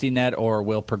the safety net, or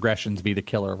will progressions be the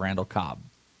killer of Randall Cobb?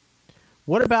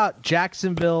 What about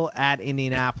Jacksonville at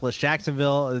Indianapolis?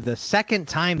 Jacksonville, the second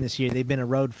time this year, they've been a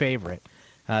road favorite.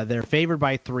 They're favored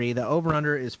by 3. The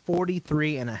over-under is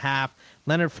 43.5.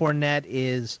 Leonard Fournette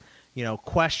is,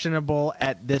 questionable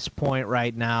at this point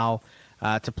right now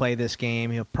to play this game.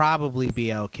 He'll probably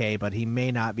be okay, but he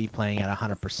may not be playing at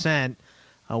 100%.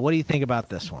 What do you think about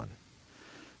this one?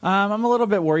 I'm a little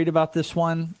bit worried about this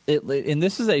one. And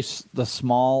this is the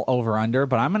small over-under,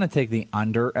 but I'm going to take the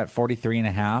under at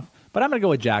 43.5. But I'm going to go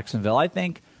with Jacksonville. I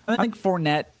think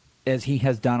Fournette, as he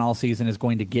has done all season, is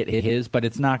going to get his, but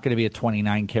it's not going to be a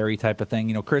 29 carry type of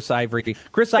thing. Chris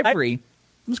Ivory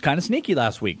was kind of sneaky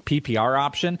last week. PPR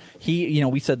option. He,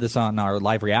 we said this on our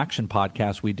live reaction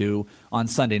podcast we do on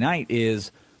Sunday night,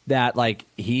 is that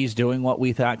he's doing what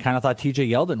we kind of thought TJ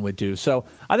Yeldon would do. So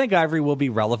I think Ivory will be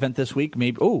relevant this week.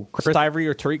 Maybe Chris Ivory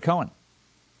or Tariq Cohen.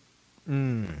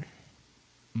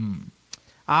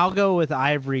 I'll go with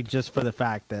Ivory just for the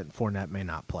fact that Fournette may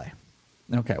not play.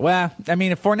 Okay. Well, I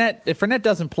mean, if Fournette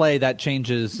doesn't play, that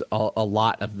changes a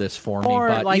lot of this for me. Or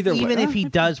But like either even way, if he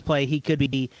does play, he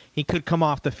could come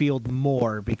off the field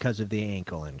more because of the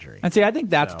ankle injury. and see, I think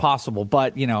that's possible.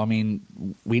 But I mean,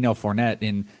 we know Fournette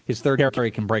in his third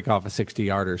carry can break off a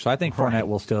 60-yarder. So I think Fournette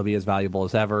will still be as valuable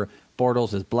as ever.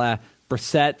 Bortles is blah.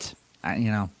 Brissett,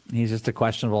 he's just a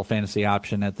questionable fantasy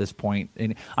option at this point.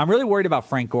 And I'm really worried about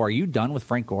Frank Gore. Are you done with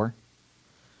Frank Gore?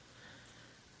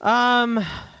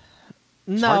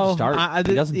 No, hard to start.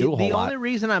 He doesn't do a whole the lot. only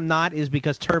reason I'm not is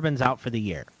because Turbin's out for the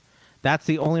year. That's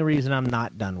the only reason I'm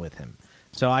not done with him.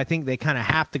 So I think they kind of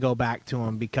have to go back to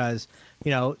him because,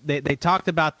 they talked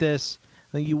about this.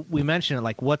 We mentioned it,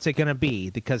 like, what's it going to be?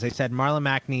 Because they said Marlon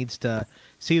Mack needs to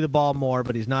see the ball more,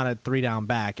 but he's not a 3-down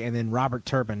back. And then Robert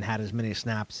Turbin had as many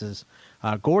snaps as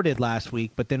Gore did last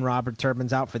week, but then Robert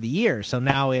Turbin's out for the year. So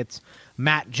now it's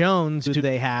Matt Jones, who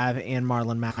they have, and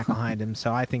Marlon Mack behind him.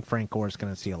 So I think Frank Gore is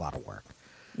going to see a lot of work.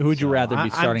 Who would you rather be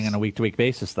starting on a week-to-week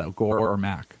basis, though, Gore or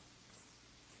Mack?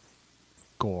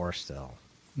 Gore still.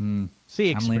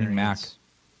 See, I'm leaning Mack. Mack.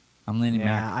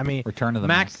 I mean, return to the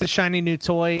Mack's Mack. the shiny new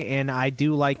toy, and I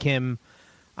do like him.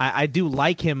 I do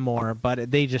like him more,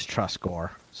 but they just trust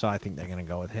Gore, so I think they're going to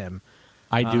go with him.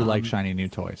 I do like shiny new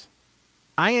toys.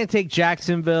 I'm going to take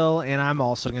Jacksonville, and I'm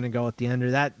also going to go with the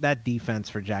under. That defense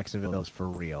for Jacksonville is for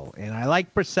real, and I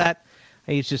like Brissett.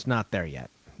 He's just not there yet.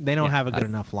 They don't have a good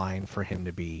enough line for him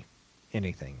to be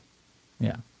anything.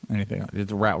 Yeah, anything.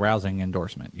 It's a rousing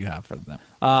endorsement you have for them.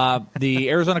 The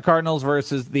Arizona Cardinals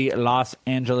versus the Los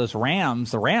Angeles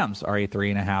Rams. The Rams are a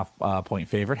 3.5 point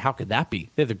favorite. How could that be?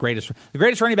 They're the greatest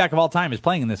running back of all time is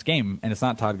playing in this game, and it's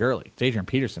not Todd Gurley. It's Adrian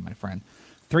Peterson, my friend.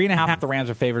 3.5 the Rams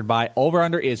are favored by.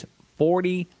 Over-under is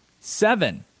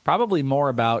 47. Probably more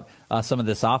about some of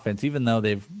this offense, even though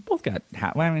they've both got.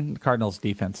 The Cardinals'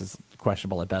 defense is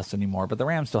questionable at best anymore, but the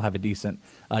Rams still have a decent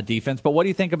defense. But what do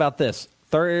you think about this?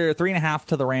 3.5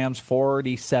 to the Rams,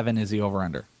 47 is the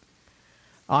over-under.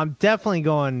 I'm definitely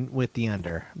going with the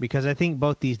under because I think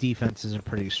both these defenses are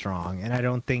pretty strong, and I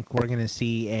don't think we're going to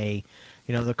see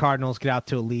the Cardinals get out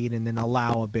to a lead and then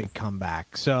allow a big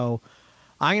comeback. So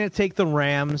I'm going to take the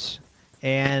Rams,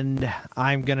 and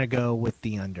I'm going to go with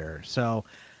the under. So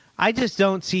I just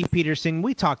don't see Peterson.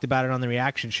 We talked about it on the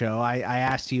reaction show. I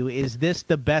asked you, is this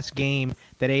the best game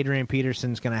that Adrian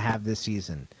Peterson's going to have this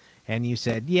season? And you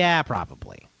said, yeah,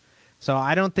 probably. So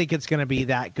I don't think it's going to be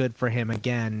that good for him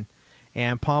again.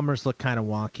 And Palmer's look kind of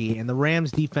wonky. And the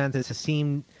Rams' defense has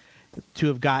seemed to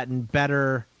have gotten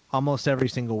better almost every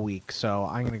single week. So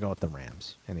I'm going to go with the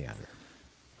Rams and the under.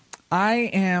 I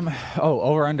am,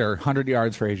 over-under, 100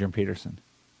 yards for Adrian Peterson.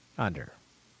 Under.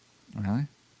 Really?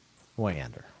 Way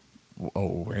under.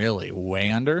 Oh, really?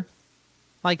 Way under?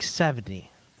 Like 70.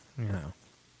 Yeah,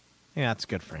 that's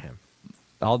good for him.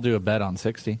 I'll do a bet on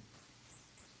 60.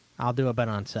 I'll do a bet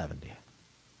on 70.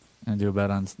 And do a bet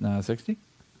on 60?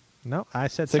 No, I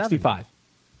said 65. 70.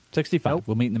 65. Nope.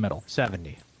 We'll meet in the middle.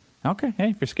 70. Okay. Hey,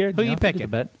 if you're scared, Who are you picking?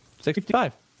 Bet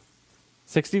 65.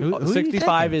 60. Who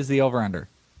 65 is the over-under.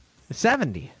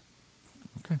 70.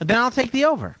 Okay. Then I'll take the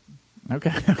over.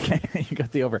 Okay. You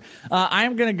got the over.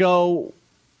 I'm going to go.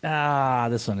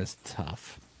 This one is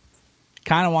tough.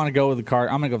 Kind of want to go with the I'm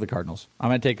going to go with the Cardinals. I'm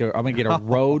going to get a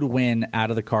road win out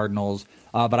of the Cardinals,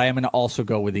 but I am going to also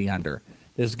go with the under.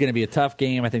 This is going to be a tough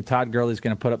game. I think Todd Gurley's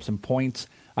going to put up some points.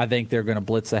 I think they're going to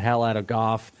blitz the hell out of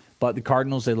Goff. But the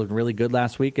Cardinals, they looked really good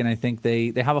last week, and I think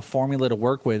they have a formula to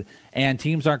work with. And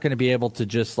teams aren't going to be able to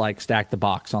just stack the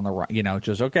box on the run.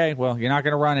 Just, okay, well, you're not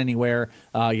going to run anywhere.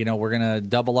 We're going to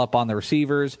double up on the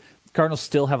receivers. The Cardinals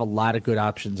still have a lot of good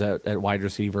options at wide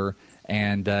receiver.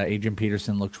 And Adrian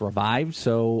Peterson looks revived,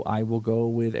 so I will go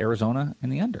with Arizona in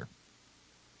the under.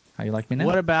 How you like me now?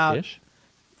 What about Ish?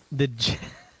 the?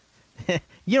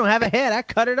 You don't have a head. I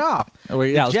cut it off.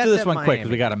 Let's do this one quick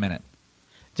because we got a minute.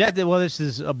 Well, this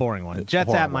is a boring one. Jets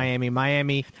horrible. At Miami.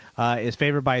 Miami is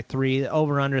favored by 3.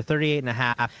 Over/under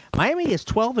 38.5. Miami is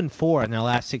 12-4 in their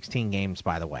last 16 games.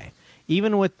 By the way,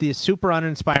 even with the super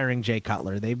uninspiring Jay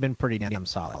Cutler, they've been pretty damn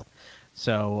solid.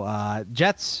 So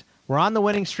Jets were on the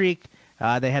winning streak.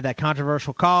 They had that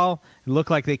controversial call. It looked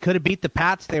like they could have beat the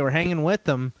Pats. They were hanging with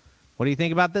them. What do you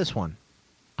think about this one?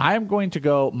 I'm going to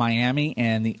go Miami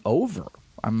and the over.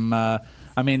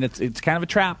 It's kind of a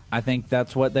trap. I think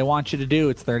that's what they want you to do.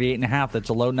 It's 38.5. That's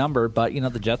a low number, but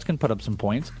the Jets can put up some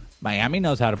points. Miami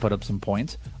knows how to put up some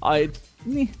points. It's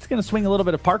going to swing a little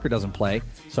bit if Parker doesn't play,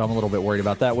 so I'm a little bit worried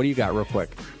about that. What do you got, real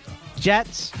quick?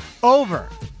 Jets over.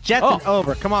 Jets and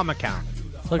over. Come on, McCown.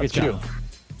 Let's go.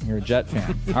 You're a Jet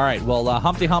fan. All right, well,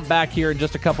 Humpty Hump back here in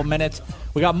just a couple minutes.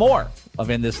 We got more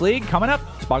of In This League coming up.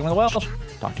 It's Bogman the Welsh.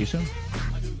 Talk to you soon.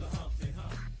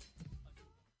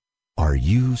 Are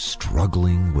you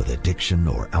struggling with addiction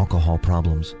or alcohol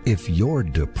problems? If you're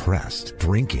depressed,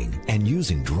 drinking, and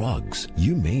using drugs,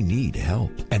 you may need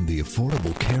help. And the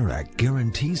Affordable Care Act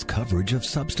guarantees coverage of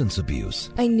substance abuse.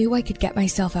 I knew I could get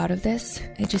myself out of this.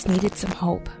 I just needed some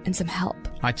hope and some help.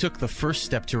 I took the first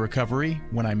step to recovery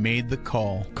when I made the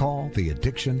call. Call the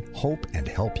Addiction Hope and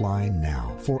Helpline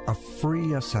now for a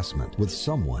free assessment with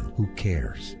someone who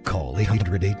cares. Call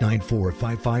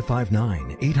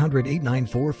 800-894-5559.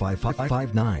 800-894-5559.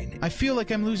 I feel like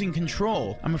I'm losing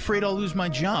control. I'm afraid I'll lose my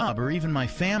job or even my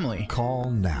family. Call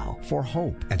now for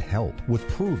hope and help with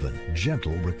proven,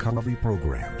 gentle recovery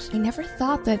programs. I never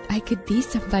thought that I could be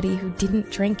somebody who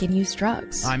didn't drink and use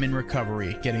drugs. I'm in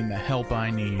recovery, getting the help I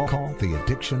need. Call the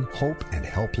Addiction Hope and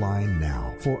Helpline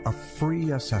now for a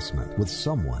free assessment with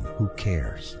someone who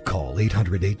cares. Call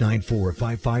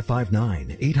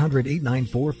 800-894-5559.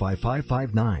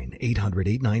 800-894-5559.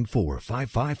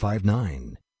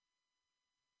 800-894-5559.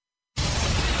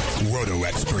 Roto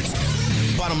experts.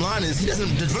 Bottom line is, he doesn't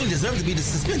really deserve to be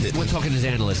suspended. We're talking as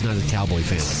analysts, not as Cowboy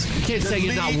fans. You can't say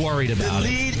you're not worried about it.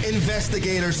 The lead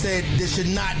investigator said there should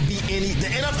not be any. The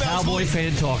NFL. Cowboy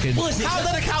fan talking. Well, how's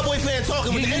that a Cowboy fan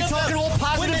talking? You're talking all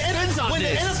positive spins on this. When the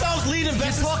NFL's lead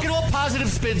investigator. You're talking all positive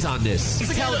spins on this.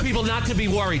 He's telling people not to be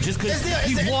worried just because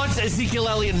he wants Ezekiel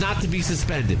Elliott not to be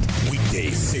suspended.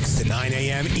 Weekdays 6 to 9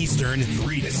 a.m. Eastern,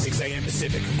 3 to 6 a.m.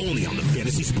 Pacific, only on the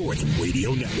Fantasy Sports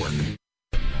Radio Network.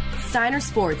 Steiner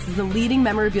Sports is the leading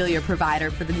memorabilia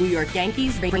provider for the New York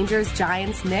Yankees, Rangers,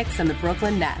 Giants, Knicks, and the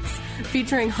Brooklyn Nets.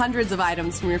 Featuring hundreds of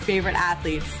items from your favorite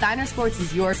athletes, Steiner Sports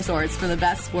is your source for the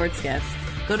best sports gifts.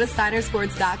 Go to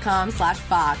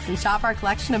steinersports.com/box and shop our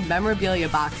collection of memorabilia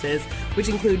boxes, which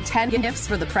include 10 gifts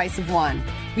for the price of one.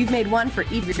 We've made one for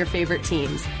each of your favorite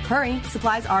teams. Hurry,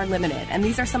 supplies are limited, and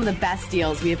these are some of the best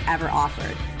deals we have ever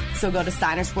offered. So go to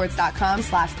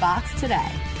steinersports.com/box today.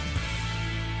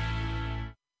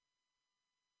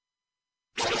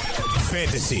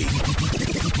 Fantasy.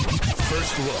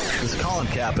 First look. This Colin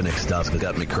Kaepernick stuff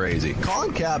got me crazy.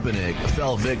 Colin Kaepernick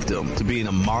fell victim to being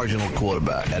a marginal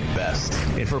quarterback at best.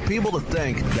 And for people to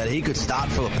think that he could start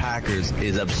for the Packers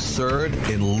is absurd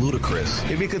and ludicrous.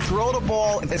 If he could throw the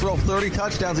ball and throw 30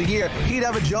 touchdowns a year, he'd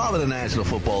have a job in the National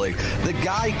Football League. The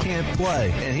guy can't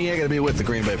play, and he ain't going to be with the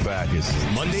Green Bay Packers.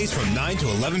 Mondays from 9 to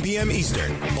 11 p.m.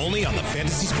 Eastern, only on the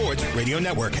Fantasy Sports Radio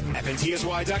Network,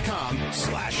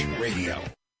 FNTSY.com/radio.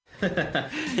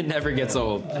 It never gets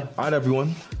old. All right,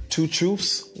 everyone. 2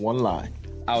 truths, 1 lie.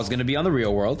 I was going to be on The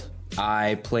Real World.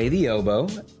 I play the oboe.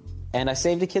 And I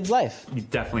saved a kid's life. You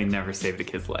definitely never saved a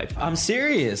kid's life. I'm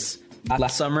serious.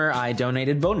 Last summer, I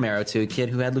donated bone marrow to a kid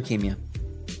who had leukemia.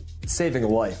 Saving a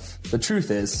life. The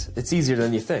truth is, it's easier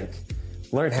than you think.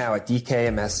 Learn how at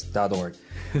dkms.org.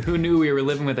 Who knew we were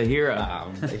living with a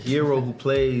hero? A hero who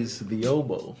plays the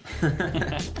oboe.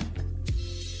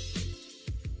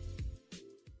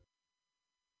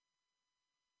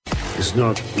 It's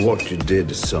not what you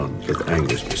did, son, that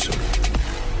angers me, son.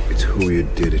 It's who you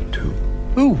did it to.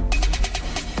 Who?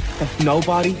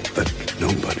 Nobody? But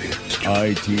nobody.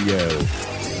 ITL.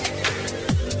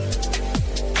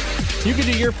 You can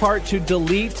do your part to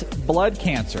delete blood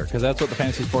cancer, because that's what the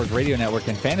Fantasy Sports Radio Network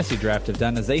and Fantasy Draft have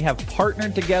done, is they have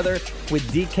partnered together with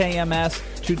DKMS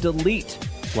to delete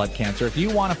blood cancer. If you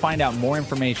want to find out more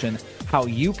information, how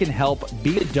you can help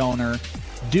be a donor,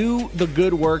 do the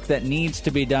good work that needs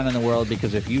to be done in the world,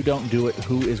 because if you don't do it,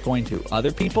 who is going to?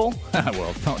 Other people?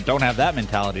 Well, don't have that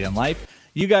mentality in life.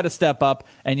 You got to step up,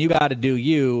 and you got to do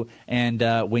you, and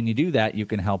when you do that, you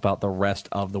can help out the rest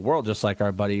of the world, just like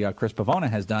our buddy Chris Pavona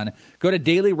has done. Go to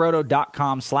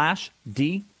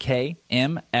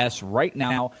dailyroto.com/DKMS right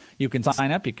now. You can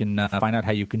sign up. You can find out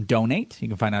how you can donate. You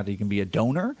can find out how you can be a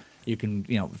donor. You can,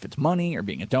 if it's money or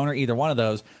being a donor, either one of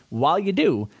those. While you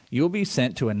do, you'll be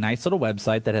sent to a nice little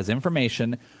website that has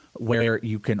information where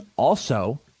you can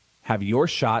also have your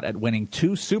shot at winning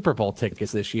 2 Super Bowl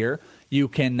tickets this year. You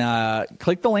can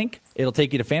click the link. It'll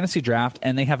take you to Fantasy Draft,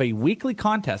 and they have a weekly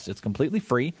contest. It's completely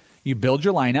free. You build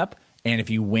your lineup, and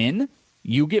if you win,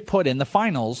 you get put in the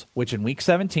finals, which in Week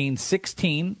 17,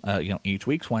 16, each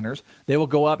week's winners, they will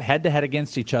go up head-to-head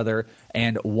against each other,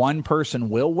 and one person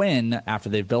will win after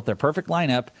they've built their perfect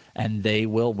lineup, and they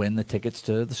will win the tickets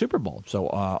to the Super Bowl. So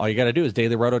all you got to do is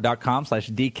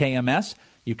dailyroto.com/DKMS.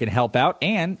 You can help out,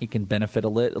 and you can benefit a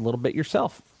little bit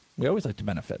yourself. We always like to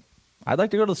benefit. I'd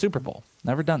like to go to the Super Bowl.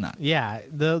 Never done that. Yeah,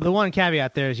 the one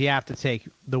caveat there is you have to take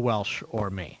the Welsh or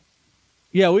me.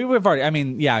 Yeah, we've already. I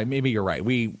mean, yeah, maybe you're right.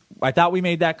 I thought we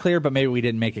made that clear, but maybe we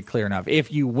didn't make it clear enough.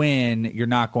 If you win, you're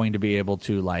not going to be able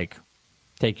to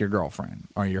take your girlfriend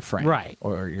or your friend, Right.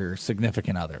 or your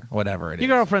significant other, whatever it is.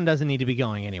 Your girlfriend doesn't need to be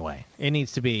going anyway. It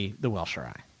needs to be the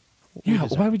Wilshire Eye. Yeah,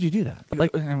 why would you do that?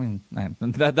 Like, I mean,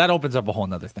 that opens up a whole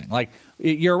nother thing. Like,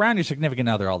 you're around your significant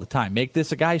other all the time. Make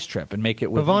this a guy's trip and make it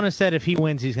with. Pavona said if he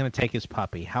wins, he's going to take his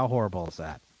puppy. How horrible is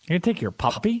that? You're going to take your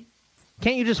puppy?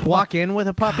 Can't you just walk in with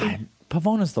a puppy? God,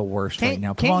 Pavona's the worst right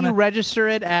now. Can't you Pavona, register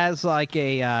it as like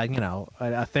a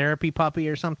a therapy puppy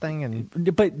or something?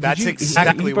 And but That's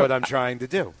exactly what I'm trying to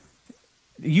do.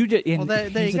 You did. Well, there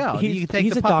you go. You can take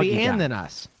he's the a puppy doggy and dad. then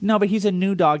us. No, but he's a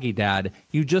new doggy dad.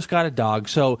 You just got a dog,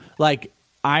 so like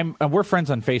we're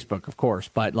friends on Facebook, of course,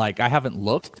 but like I haven't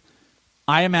looked.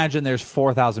 I imagine there's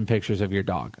 4,000 pictures of your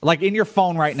dog, like in your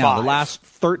phone right now. 5. The last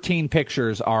 13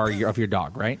 pictures are of your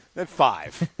dog, right? Then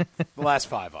 5. The last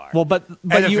 5 are. Well, but And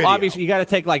a you video. obviously you got to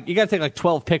take like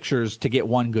 12 pictures to get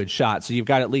one good shot. So you've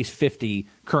got at least 50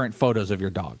 current photos of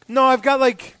your dog. No, I've got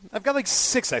like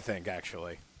 6, I think,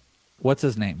 actually. What's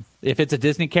his name? If it's a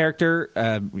Disney character,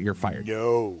 you're fired.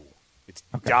 No, it's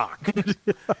Doc.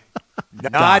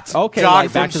 Not Doc. Okay, Doc like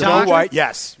from Back to the Snow Future? White.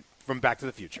 Yes, from Back to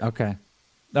the Future.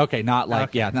 Okay, not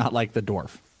like not like the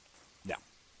dwarf. No.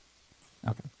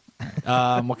 Okay.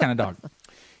 What kind of dog?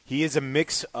 He is a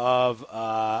mix of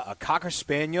a Cocker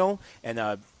Spaniel and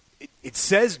it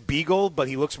says Beagle, but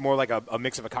he looks more like a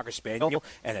mix of a Cocker Spaniel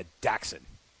and a Dachshund.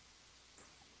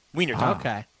 Wiener dog.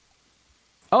 Okay.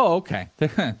 Oh, okay.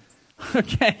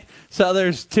 Okay. So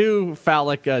there's 2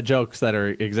 phallic jokes that are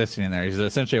existing in there. He's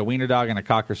essentially a wiener dog and a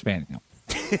Cocker Spaniel.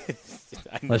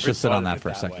 Let's just sit on that for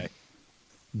a second.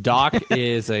 Doc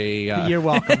is a... You're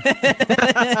welcome.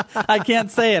 I can't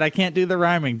say it. I can't do the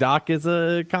rhyming. Doc is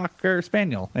a Cocker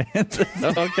Spaniel.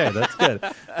 Okay, that's good.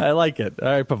 I like it. All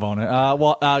right,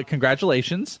 Pavona.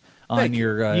 Congratulations on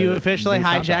your... you officially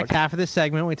newfound hijacked dog. half of this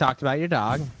segment. We talked about your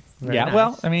dog. Very Yeah, nice.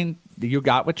 well, I mean, you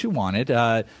got what you wanted.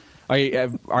 Are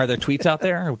there tweets out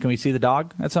there? Can we see the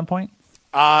dog at some point?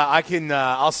 I can.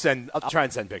 I'll try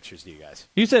and send pictures to you guys.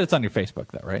 You said it's on your Facebook,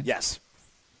 though, right? Yes.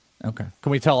 Okay.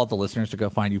 Can we tell all the listeners to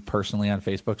go find you personally on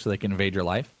Facebook so they can invade your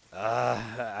life?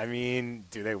 I mean,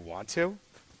 do they want to?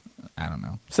 I don't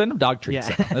know. Send them dog treats.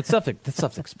 Yeah. That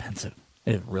stuff's expensive.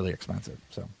 It's really expensive.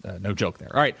 So no joke there.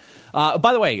 All right.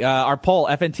 By the way, our poll,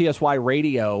 FNTSY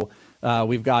Radio,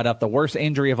 we've got up the worst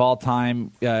injury of all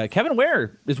time. Kevin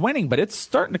Ware is winning, but it's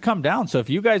starting to come down. So if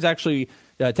you guys actually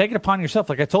take it upon yourself,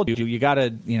 like I told you, you got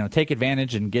to take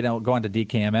advantage and go into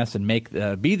DKMS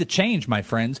and be the change, my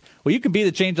friends. Well, you can be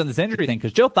the change on this injury thing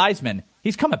because Joe Theismann,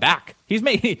 he's coming back. He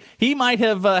might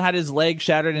have had his leg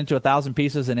shattered into 1,000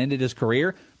 pieces and ended his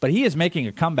career, but he is making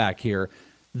a comeback here.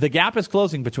 The gap is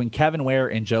closing between Kevin Ware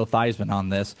and Joe Theismann on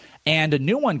this. And a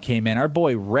new one came in. Our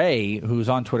boy Ray, who's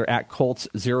on Twitter at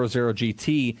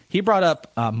Colts00GT, he brought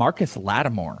up Marcus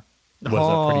Lattimore was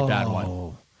a pretty bad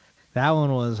one. That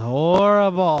one was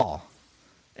horrible.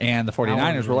 And the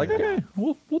 49ers were like, okay,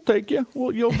 we'll take you.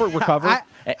 You'll recover.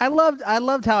 I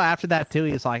loved how after that, too,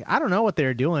 he's like, I don't know what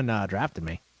they're doing drafting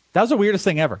me. That was the weirdest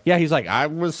thing ever. Yeah, he's like, I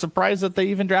was surprised that they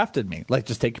even drafted me. Like,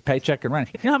 just take your paycheck and run.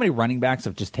 You know how many running backs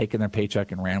have just taken their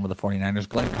paycheck and ran with the 49ers?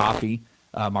 Glenn Coffey,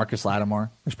 Marcus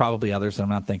Lattimore. There's probably others that I'm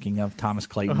not thinking of. Thomas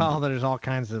Clayton. Well, there's all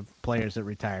kinds of players that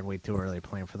retired way too early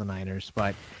playing for the Niners.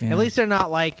 But Yeah. at least they're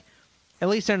not like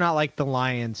the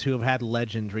Lions who have had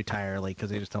legends retire early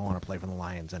because they just don't want to play for the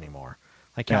Lions anymore.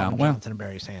 Like Calvin Johnson and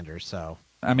Barry Sanders. So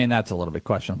I mean, that's a little bit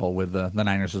questionable with the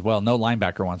Niners as well. No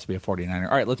linebacker wants to be a 49er.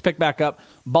 All right, let's pick back up.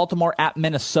 Baltimore at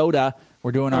Minnesota.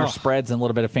 We're doing our spreads and a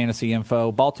little bit of fantasy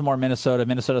info. Baltimore, Minnesota.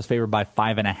 Minnesota's favored by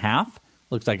 5.5.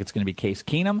 Looks like it's going to be Case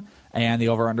Keenum, and the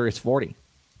over-under is 40.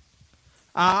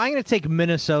 I'm going to take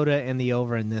Minnesota in the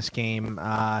over in this game.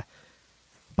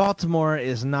 Baltimore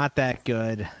is not that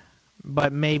good,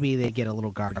 but maybe they get a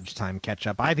little garbage time catch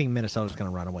up. I think Minnesota's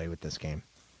going to run away with this game.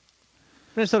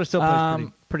 Minnesota still plays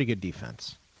pretty good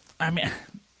defense. I mean,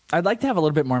 I'd like to have a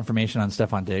little bit more information on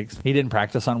Stephon Diggs. He didn't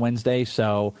practice on Wednesday,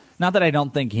 so not that I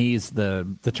don't think he's the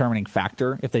determining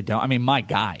factor. If they don't, I mean, my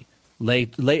guy,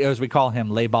 as we call him,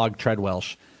 Leibog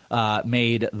Treadwelsh,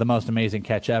 made the most amazing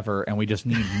catch ever, and we just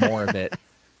need more of it.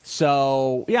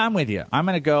 So, yeah, I'm with you. I'm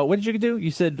going to go. What did you do?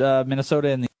 You said Minnesota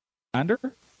in the under?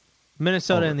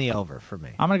 Minnesota in the over for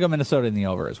me. I'm going to go Minnesota in the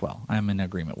over as well. I'm in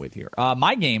agreement with you.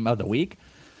 My game of the week,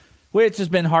 which has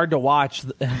been hard to watch.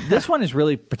 This one is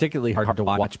really particularly hard to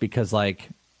watch because, like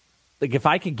if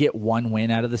I could get one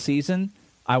win out of the season,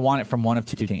 I want it from one of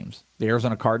two teams. The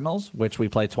Arizona Cardinals, which we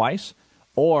play twice,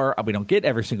 or we don't get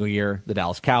every single year, the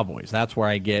Dallas Cowboys. That's where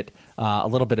I get a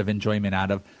little bit of enjoyment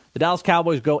out of. The Dallas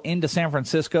Cowboys go into San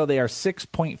Francisco. They are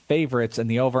 6-point favorites,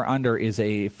 and the over-under is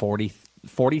a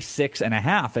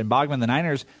 46.5. And Bogman, the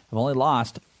Niners have only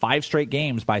lost 5 straight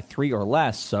games by 3 or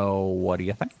less. So what do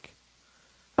you think?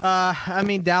 I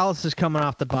mean, Dallas is coming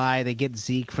off the bye. They get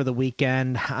Zeke for the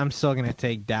weekend. I'm still going to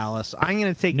take Dallas. I'm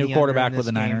going to take new the quarterback under in with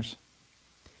the this game. Niners.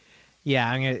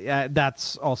 Yeah,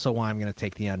 that's also why I'm going to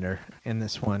take the under in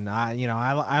this one.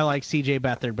 I like C.J.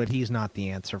 Beathard, but he's not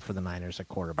the answer for the Niners at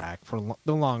quarterback for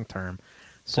the long term.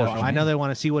 So I know they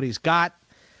want to see what he's got,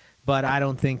 but I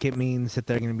don't think it means that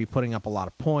they're going to be putting up a lot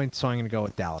of points. So I'm going to go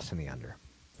with Dallas in the under.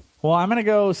 Well, I'm going to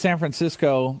go San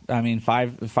Francisco. I mean,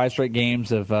 five straight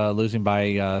games of losing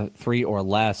by 3 or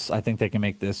less. I think they can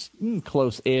make this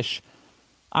close-ish.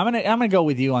 I'm gonna go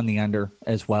with you on the under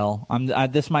as well.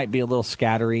 This might be a little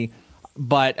scattery,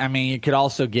 but I mean, could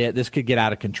get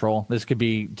out of control. This could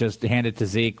be just handed to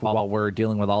Zeke while we're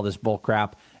dealing with all this bull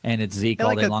crap, and it's Zeke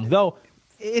all day long. Though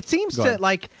it seems to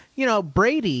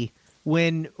Brady.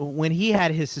 When he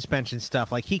had his suspension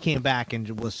stuff, like he came back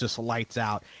and was just lights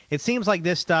out. It seems like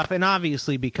this stuff, and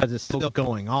obviously because it's still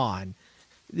going on,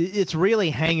 it's really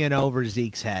hanging over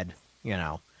Zeke's head,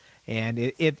 and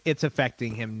it's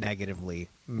affecting him negatively,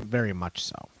 very much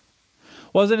so.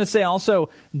 Well, I was going to say also,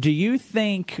 do you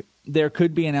think there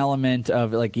could be an element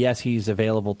of, yes, he's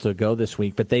available to go this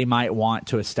week, but they might want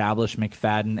to establish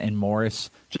McFadden and Morris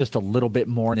just a little bit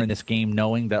more in this game,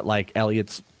 knowing that,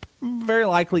 Elliott's very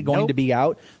likely going to be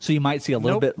out, so you might see a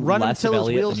little bit Run less until of his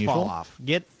Elliott wheels than fall usual. off.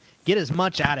 Get as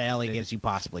much out of Elliott as you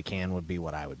possibly can would be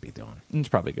what I would be doing. That's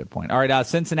probably a good point. All right,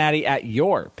 Cincinnati at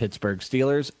your Pittsburgh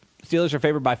Steelers. Steelers are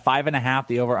favored by 5.5.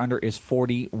 The over/under is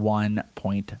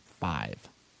 41.5.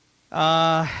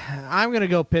 I'm going to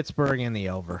go Pittsburgh in the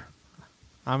over.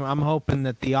 I'm hoping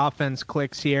that the offense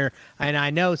clicks here, and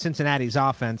I know Cincinnati's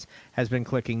offense has been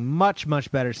clicking much,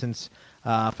 much better since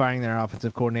firing their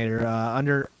offensive coordinator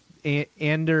under Bill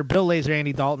Lazor.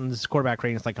 Andy Dalton's quarterback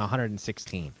rating is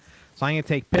 116. So I'm going to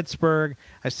take Pittsburgh.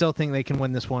 I still think they can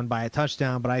win this one by a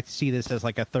touchdown, but I see this as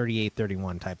a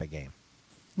 38-31 type of game.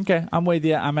 Okay, I'm with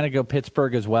you. I'm going to go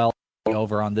Pittsburgh as well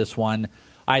over on this one.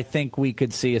 I think we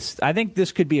could see I think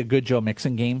this could be a good Joe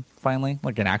Mixon game, finally,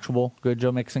 an actual good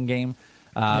Joe Mixon game.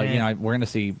 We're going to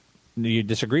see. Do you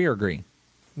disagree or agree?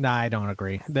 No, I don't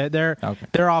agree. Their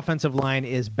offensive line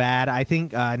is bad. I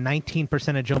think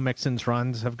 19% of Joe Mixon's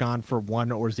runs have gone for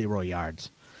 1 or 0 yards.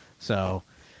 So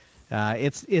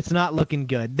it's not looking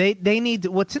good. They need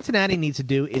what Cincinnati needs to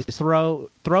do is throw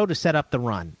to set up the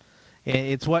run.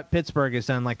 It's what Pittsburgh has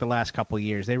done the last couple of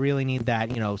years. They really need that,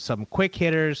 some quick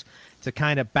hitters to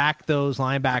kind of back those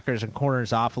linebackers and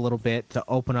corners off a little bit to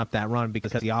open up that run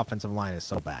because the offensive line is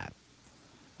so bad.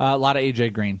 A lot of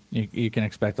A.J. Green. You can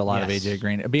expect a lot of A.J.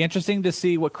 Green. It'd be interesting to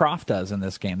see what Kroft does in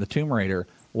this game, the Tomb Raider,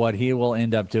 what he will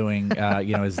end up doing,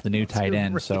 as the new tight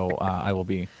end. So I will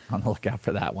be on the lookout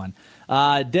for that one.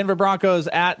 Denver Broncos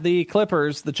at the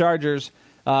Clippers, the Chargers.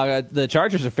 The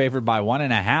Chargers are favored by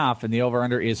 1.5, and the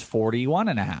over-under is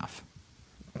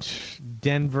 41.5.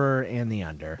 Denver and the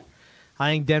under.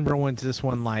 I think Denver wins this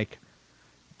one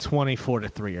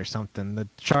 24-3 or something. The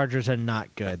Chargers are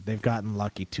not good. They've gotten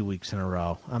lucky 2 weeks in a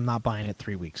row. I'm not buying it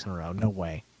 3 weeks in a row. No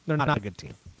way. They're not a good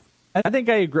team. I think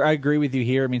I agree with you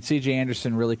here. I mean, C.J.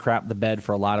 Anderson really crapped the bed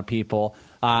for a lot of people.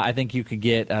 I think you could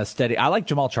get steady. I like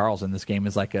Jamal Charles in this game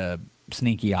as a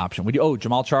sneaky option. Would you?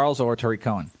 Jamal Charles or Tariq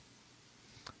Cohen?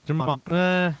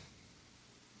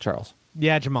 Charles.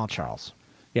 Yeah, Jamal Charles.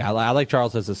 Yeah, I like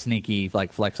Charles as a sneaky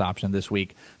flex option this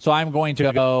week. So I'm going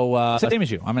to go same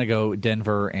as you. I'm going to go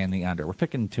Denver and the under. We're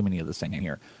picking too many of the same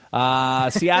here.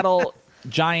 Seattle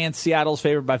Giants. Seattle's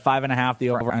favored by 5.5.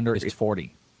 The over/under is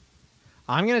 40.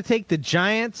 I'm going to take the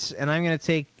Giants, and I'm going to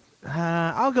take.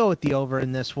 I'll go with the over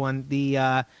in this one.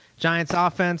 The Giants'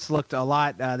 offense looked a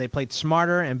lot. They played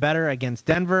smarter and better against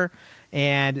Denver,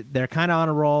 and they're kind of on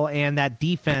a roll. And that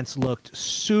defense looked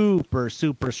super,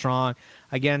 super strong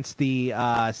against the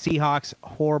Seahawks'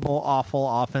 horrible,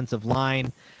 awful offensive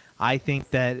line. I think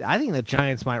the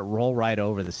Giants might roll right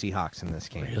over the Seahawks in this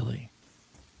game. Really?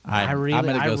 I'm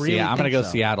going to go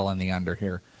Seattle in the under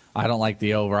here. I don't like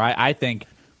the over. I think,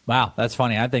 wow, that's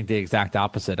funny. I think the exact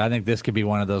opposite. I think this could be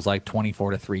one of those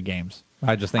 24-3 games.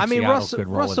 I just think Seattle could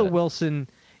roll Russell with it. Wilson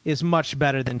is much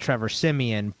better than Trevor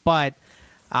Siemian, but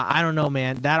I don't know,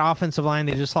 man. That offensive line,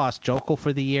 they just lost Jokel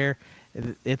for the year.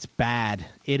 It's bad.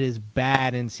 It is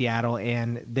bad in Seattle,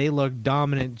 and they look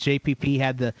dominant. JPP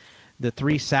had the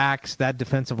 3 sacks. That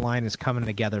defensive line is coming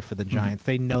together for the Giants.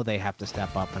 They know they have to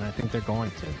step up, and I think they're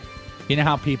going to. You know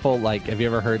how people have you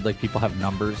ever heard people have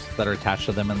numbers that are attached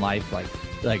to them in life?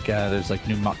 There's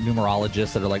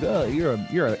numerologists that are oh,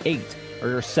 you're an 8 or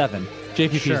you're a 7.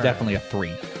 JPP is definitely a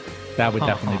 3. That would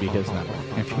definitely be his number.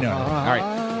 If you know what I mean.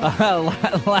 All right.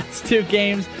 Last two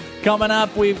games coming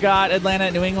up. We've got Atlanta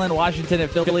at New England, Washington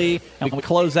at Philly, and we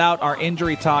close out our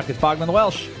injury talk. It's Bogman the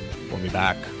Welsh. We'll be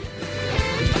back.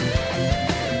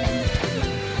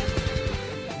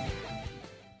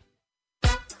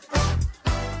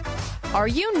 Are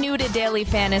you new to daily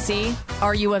fantasy?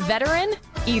 Are you a veteran?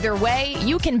 Either way,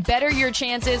 you can better your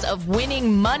chances of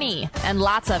winning money, and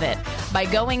lots of it, by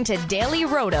going to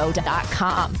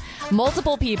dailyroto.com.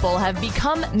 Multiple people have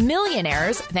become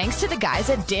millionaires thanks to the guys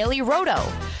at Daily Roto.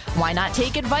 Why not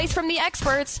take advice from the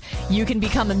experts? You can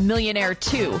become a millionaire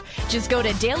too. Just go to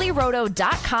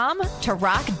dailyroto.com to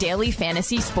rock daily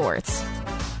fantasy sports.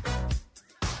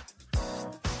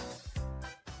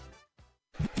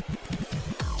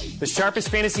 The sharpest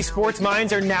fantasy sports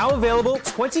minds are now available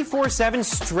 24/7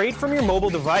 straight from your mobile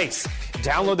device.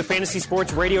 Download the Fantasy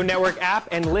Sports Radio Network app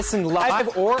and listen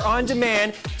live or on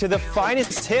demand to the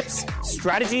finest tips,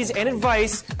 strategies, and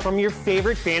advice from your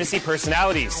favorite fantasy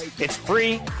personalities. It's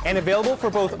free and available for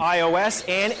both iOS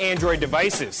and Android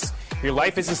devices. Your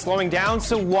life isn't slowing down,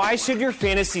 so why should your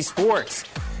fantasy sports?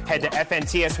 Head to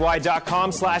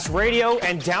fntsy.com/radio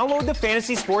and download the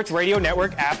Fantasy Sports Radio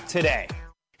Network app today.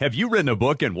 Have you written a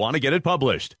book and want to get it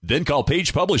published? Then call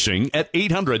Page Publishing at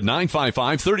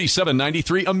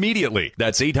 800-955-3793 immediately.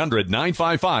 That's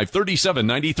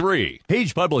 800-955-3793.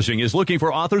 Page Publishing is looking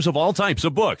for authors of all types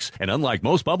of books. And unlike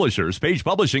most publishers, Page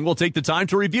Publishing will take the time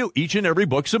to review each and every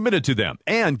book submitted to them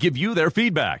and give you their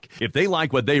feedback. If they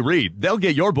like what they read, they'll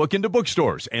get your book into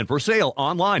bookstores and for sale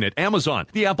online at Amazon,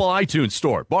 the Apple iTunes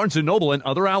Store, Barnes & Noble, and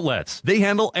other outlets. They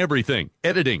handle everything: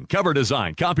 editing, cover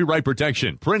design, copyright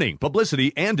protection, printing,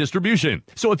 publicity, and distribution.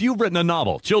 So if you've written a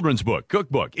novel, children's book,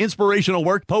 cookbook, inspirational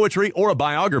work, poetry, or a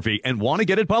biography and want to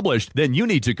get it published, then you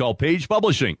need to call Page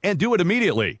Publishing and do it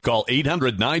immediately. Call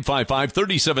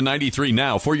 800-955-3793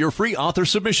 now for your free author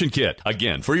submission kit.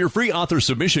 Again, for your free author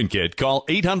submission kit, call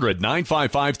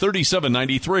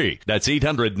 800-955-3793. That's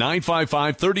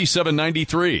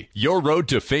 800-955-3793. Your road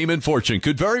to fame and fortune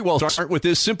could very well start with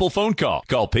this simple phone call.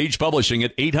 Call Page Publishing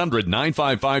at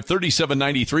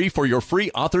 800-955-3793 for your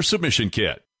free author submission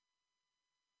kit.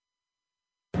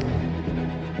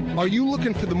 Are you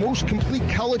looking for the most complete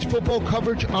college football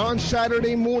coverage on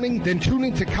Saturday morning? Then tune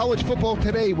in to College Football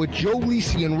Today with Joe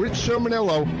Lisi and Rich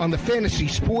Sermonello on the Fantasy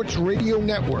Sports Radio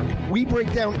Network. We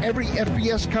break down every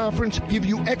FBS conference, give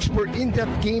you expert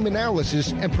in-depth game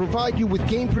analysis, and provide you with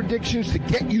game predictions to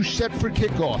get you set for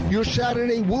kickoff. Your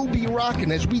Saturday will be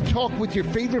rocking as we talk with your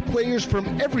favorite players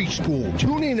from every school.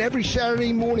 Tune in every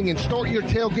Saturday morning and start your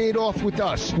tailgate off with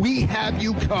us. We have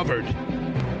you covered.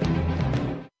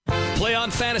 Play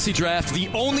on Fantasy Draft, the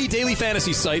only daily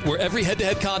fantasy site where every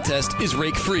head-to-head contest is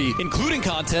rake-free, including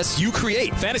contests you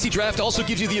create. Fantasy Draft also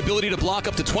gives you the ability to block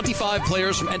up to 25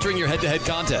 players from entering your head-to-head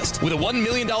contest. With a $1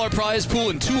 million prize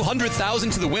pool and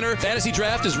 $200,000 to the winner, Fantasy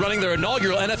Draft is running their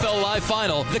inaugural NFL Live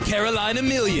Final, the Carolina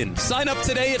Million. Sign up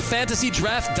today at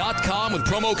fantasydraft.com with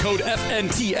promo code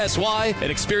FNTSY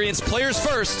and experience players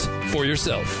first for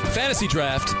yourself. Fantasy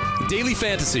Draft, daily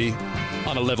fantasy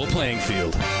on a level playing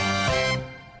field.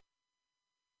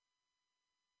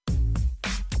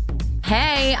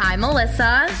 Hey, I'm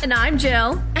Melissa. And I'm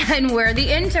Jill. And we're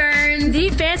the interns. The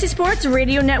Fantasy Sports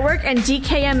Radio Network and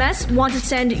DKMS want to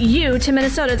send you to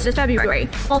Minnesota this February.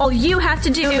 All you have to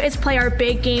do is play our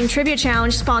Big Game Trivia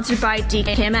Challenge sponsored by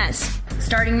DKMS.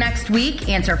 Starting next week,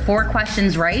 answer 4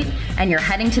 questions right, and you're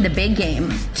heading to the big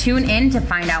game. Tune in to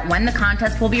find out when the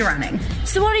contest will be running.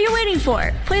 So what are you waiting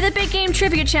for? Play the Big Game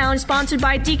Trivia Challenge sponsored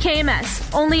by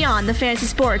DKMS, only on the Fantasy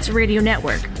Sports Radio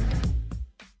Network.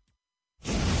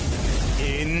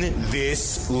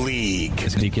 This league.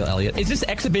 Ezekiel Elliott. Is this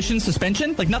exhibition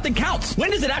suspension? Like, nothing counts.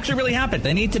 When does it actually really happen?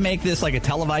 They need to make this like a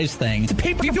televised thing. It's a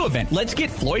pay-per-view event. Let's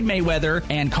get Floyd Mayweather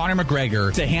and Conor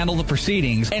McGregor to handle the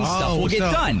proceedings, and stuff will get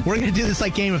done. We're going to do this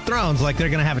like Game of Thrones, like they're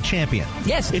going to have a champion.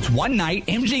 Yes, it's one night.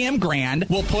 MGM Grand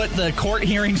will put the court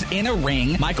hearings in a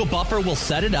ring. Michael Buffer will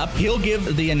set it up. He'll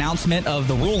give the announcement of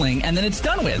the ruling, and then it's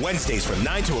done with. Wednesdays from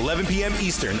 9 to 11 p.m.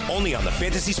 Eastern, only on the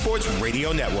Fantasy Sports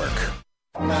Radio Network.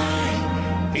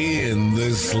 In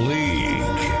this league.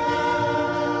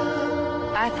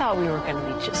 I thought we were going to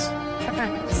be just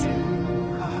friends.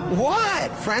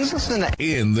 What? Friends listen to...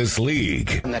 In this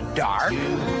league. In the dark?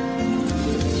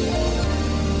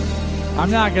 I'm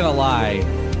not going to lie.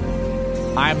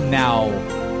 I'm now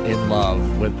in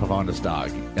love with Pavona's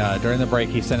dog. During the break,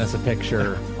 he sent us a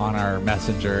picture on our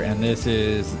messenger, and this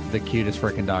is the cutest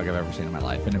freaking dog I've ever seen in my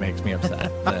life, and it makes me upset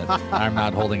that I'm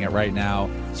not holding it right now,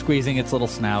 squeezing its little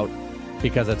snout,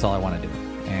 because that's all I want to do,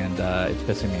 and it's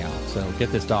pissing me off. So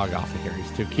get this dog off of here. He's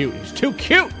too cute. He's too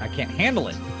cute. I can't handle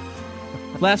it.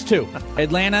 Last two.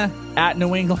 Atlanta at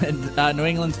New England. New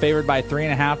England's favored by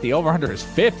 3.5. The over/under is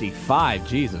 55.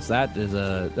 Jesus, that's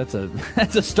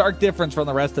a stark difference from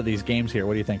the rest of these games here.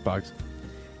 What do you think, Bugs?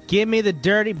 Give me the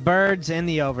Dirty Birds and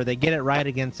the over. They get it right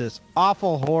against this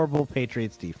awful, horrible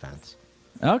Patriots defense.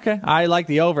 Okay, I like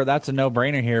the over. That's a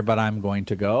no-brainer here, but I'm going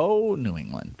to go New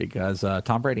England because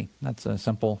Tom Brady. That's a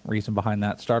simple reason behind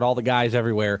that. Start all the guys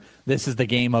everywhere. This is the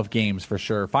game of games for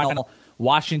sure. Final,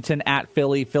 Washington at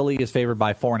Philly. Philly is favored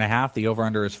by 4.5. The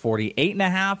over-under is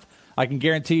 48.5. I can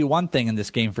guarantee you one thing in this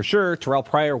game for sure. Terrell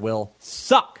Pryor will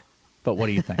suck. But what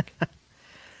do you think?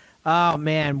 Oh,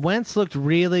 man. Wentz looked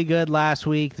really good last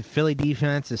week. The Philly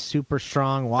defense is super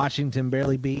strong. Washington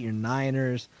barely beat your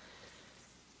Niners.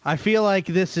 I feel like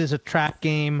this is a trap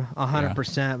game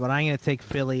 100%, but I'm going to take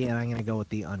Philly, and I'm going to go with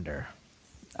the under.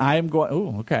 I'm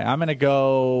going to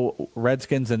go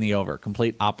Redskins in the over.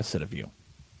 Complete opposite of you.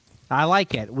 I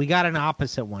like it. We got an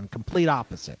opposite one. Complete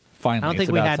opposite. Finally, I don't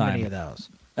think we had many of those.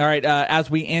 All right, as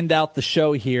we end out the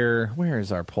show here, where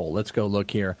is our poll? Let's go look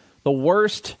here. The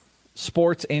worst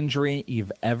sports injury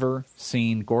you've ever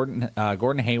seen.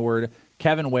 Gordon Hayward,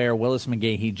 Kevin Ware, Willis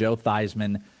McGahee, Joe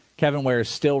Theismann. Kevin Ware is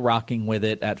still rocking with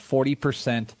it at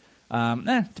 40%.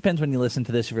 Depends when you listen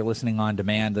to this. If you're listening on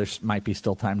demand, there might be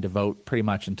still time to vote pretty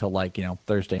much until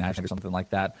Thursday night or something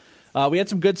like that. We had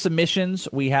some good submissions.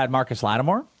 We had Marcus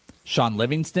Lattimore, Sean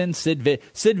Livingston, Sid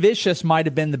Vicious might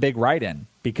have been the big write-in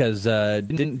because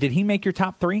did he make your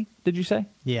top three, did you say?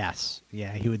 Yes.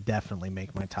 Yeah, he would definitely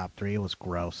make my top three. It was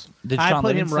gross. I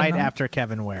put him right after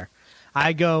Kevin Ware.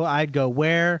 I'd go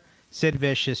Ware, Sid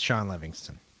Vicious, Sean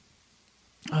Livingston.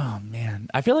 Oh man,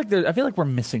 I feel like we're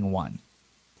missing one.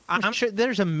 I'm sure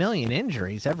there's a million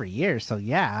injuries every year, so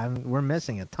yeah, we're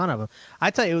missing a ton of them.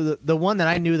 I tell you, the one that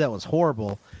I knew that was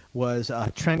horrible was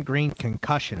Trent Green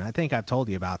concussion. I think I've told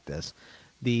you about this.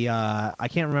 I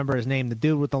can't remember his name. The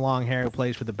dude with the long hair who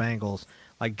plays for the Bengals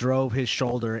drove his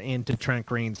shoulder into Trent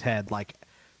Green's head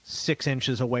 6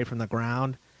 inches away from the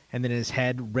ground, and then his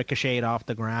head ricocheted off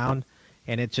the ground,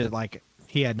 and it just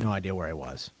he had no idea where he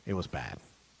was. It was bad.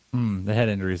 The head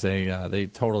injuries, they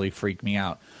totally freak me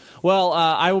out. Well,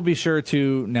 I will be sure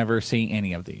to never see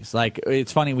any of these.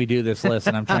 It's funny we do this list,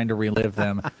 and I'm trying to relive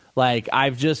them.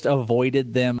 I've just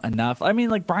avoided them enough. I mean,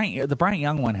 the Bryant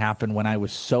Young one happened when I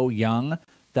was so young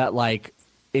that,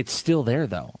 it's still there,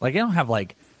 though. I don't have,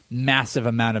 massive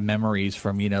amount of memories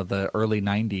from, the early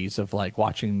 90s of,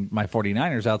 watching my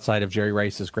 49ers outside of Jerry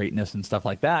Rice's greatness and stuff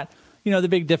like that. The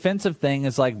big defensive thing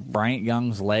is, Bryant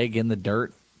Young's leg in the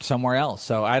dirt somewhere else.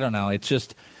 So I don't know. It's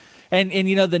just, and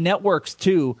the networks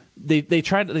too. They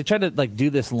try to do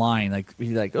this line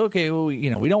okay, well, we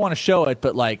don't want to show it,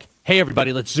 but hey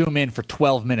everybody, let's zoom in for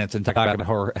 12 minutes and talk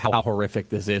about how horrific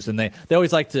this is. And they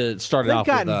always like to start it off.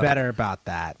 They've gotten better about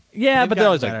that. Yeah, but they're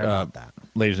always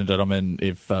ladies and gentlemen,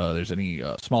 if there's any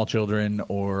small children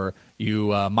or you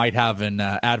might have an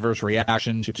adverse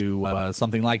reaction to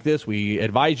something like this, we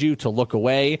advise you to look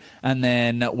away, and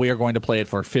then we are going to play it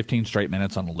for 15 straight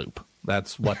minutes on a loop.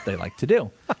 That's what they like to do.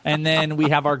 And then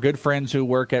we have our good friends who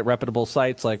work at reputable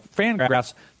sites like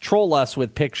Fangraphs troll us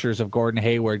with pictures of Gordon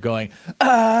Hayward going,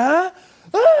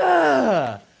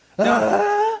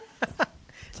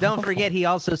 Don't forget he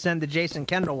also sent the Jason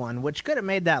Kendall one, which could have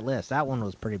made that list. That one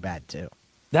was pretty bad, too.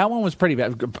 That one was pretty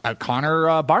bad.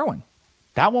 Connor Barwin.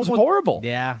 That one was horrible.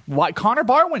 Yeah. Connor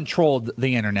Barwin trolled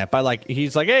the internet by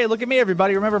he's like, hey, look at me,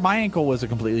 everybody. Remember, my ankle was a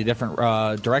completely different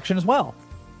direction as well.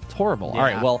 It's horrible. Yeah. All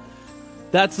right, well,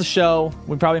 that's the show.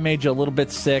 We probably made you a little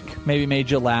bit sick, maybe made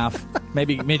you laugh,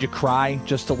 maybe made you cry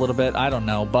just a little bit. I don't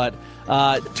know. But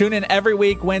tune in every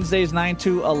week, Wednesdays, 9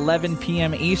 to 11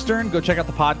 p.m. Eastern. Go check out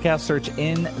the podcast, search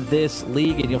In This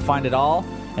League, and you'll find it all.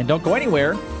 And don't go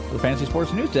anywhere. The Fantasy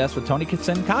Sports News Desk with Tony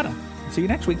Kitson-Kata. See you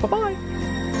next week. Bye-bye.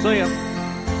 See ya.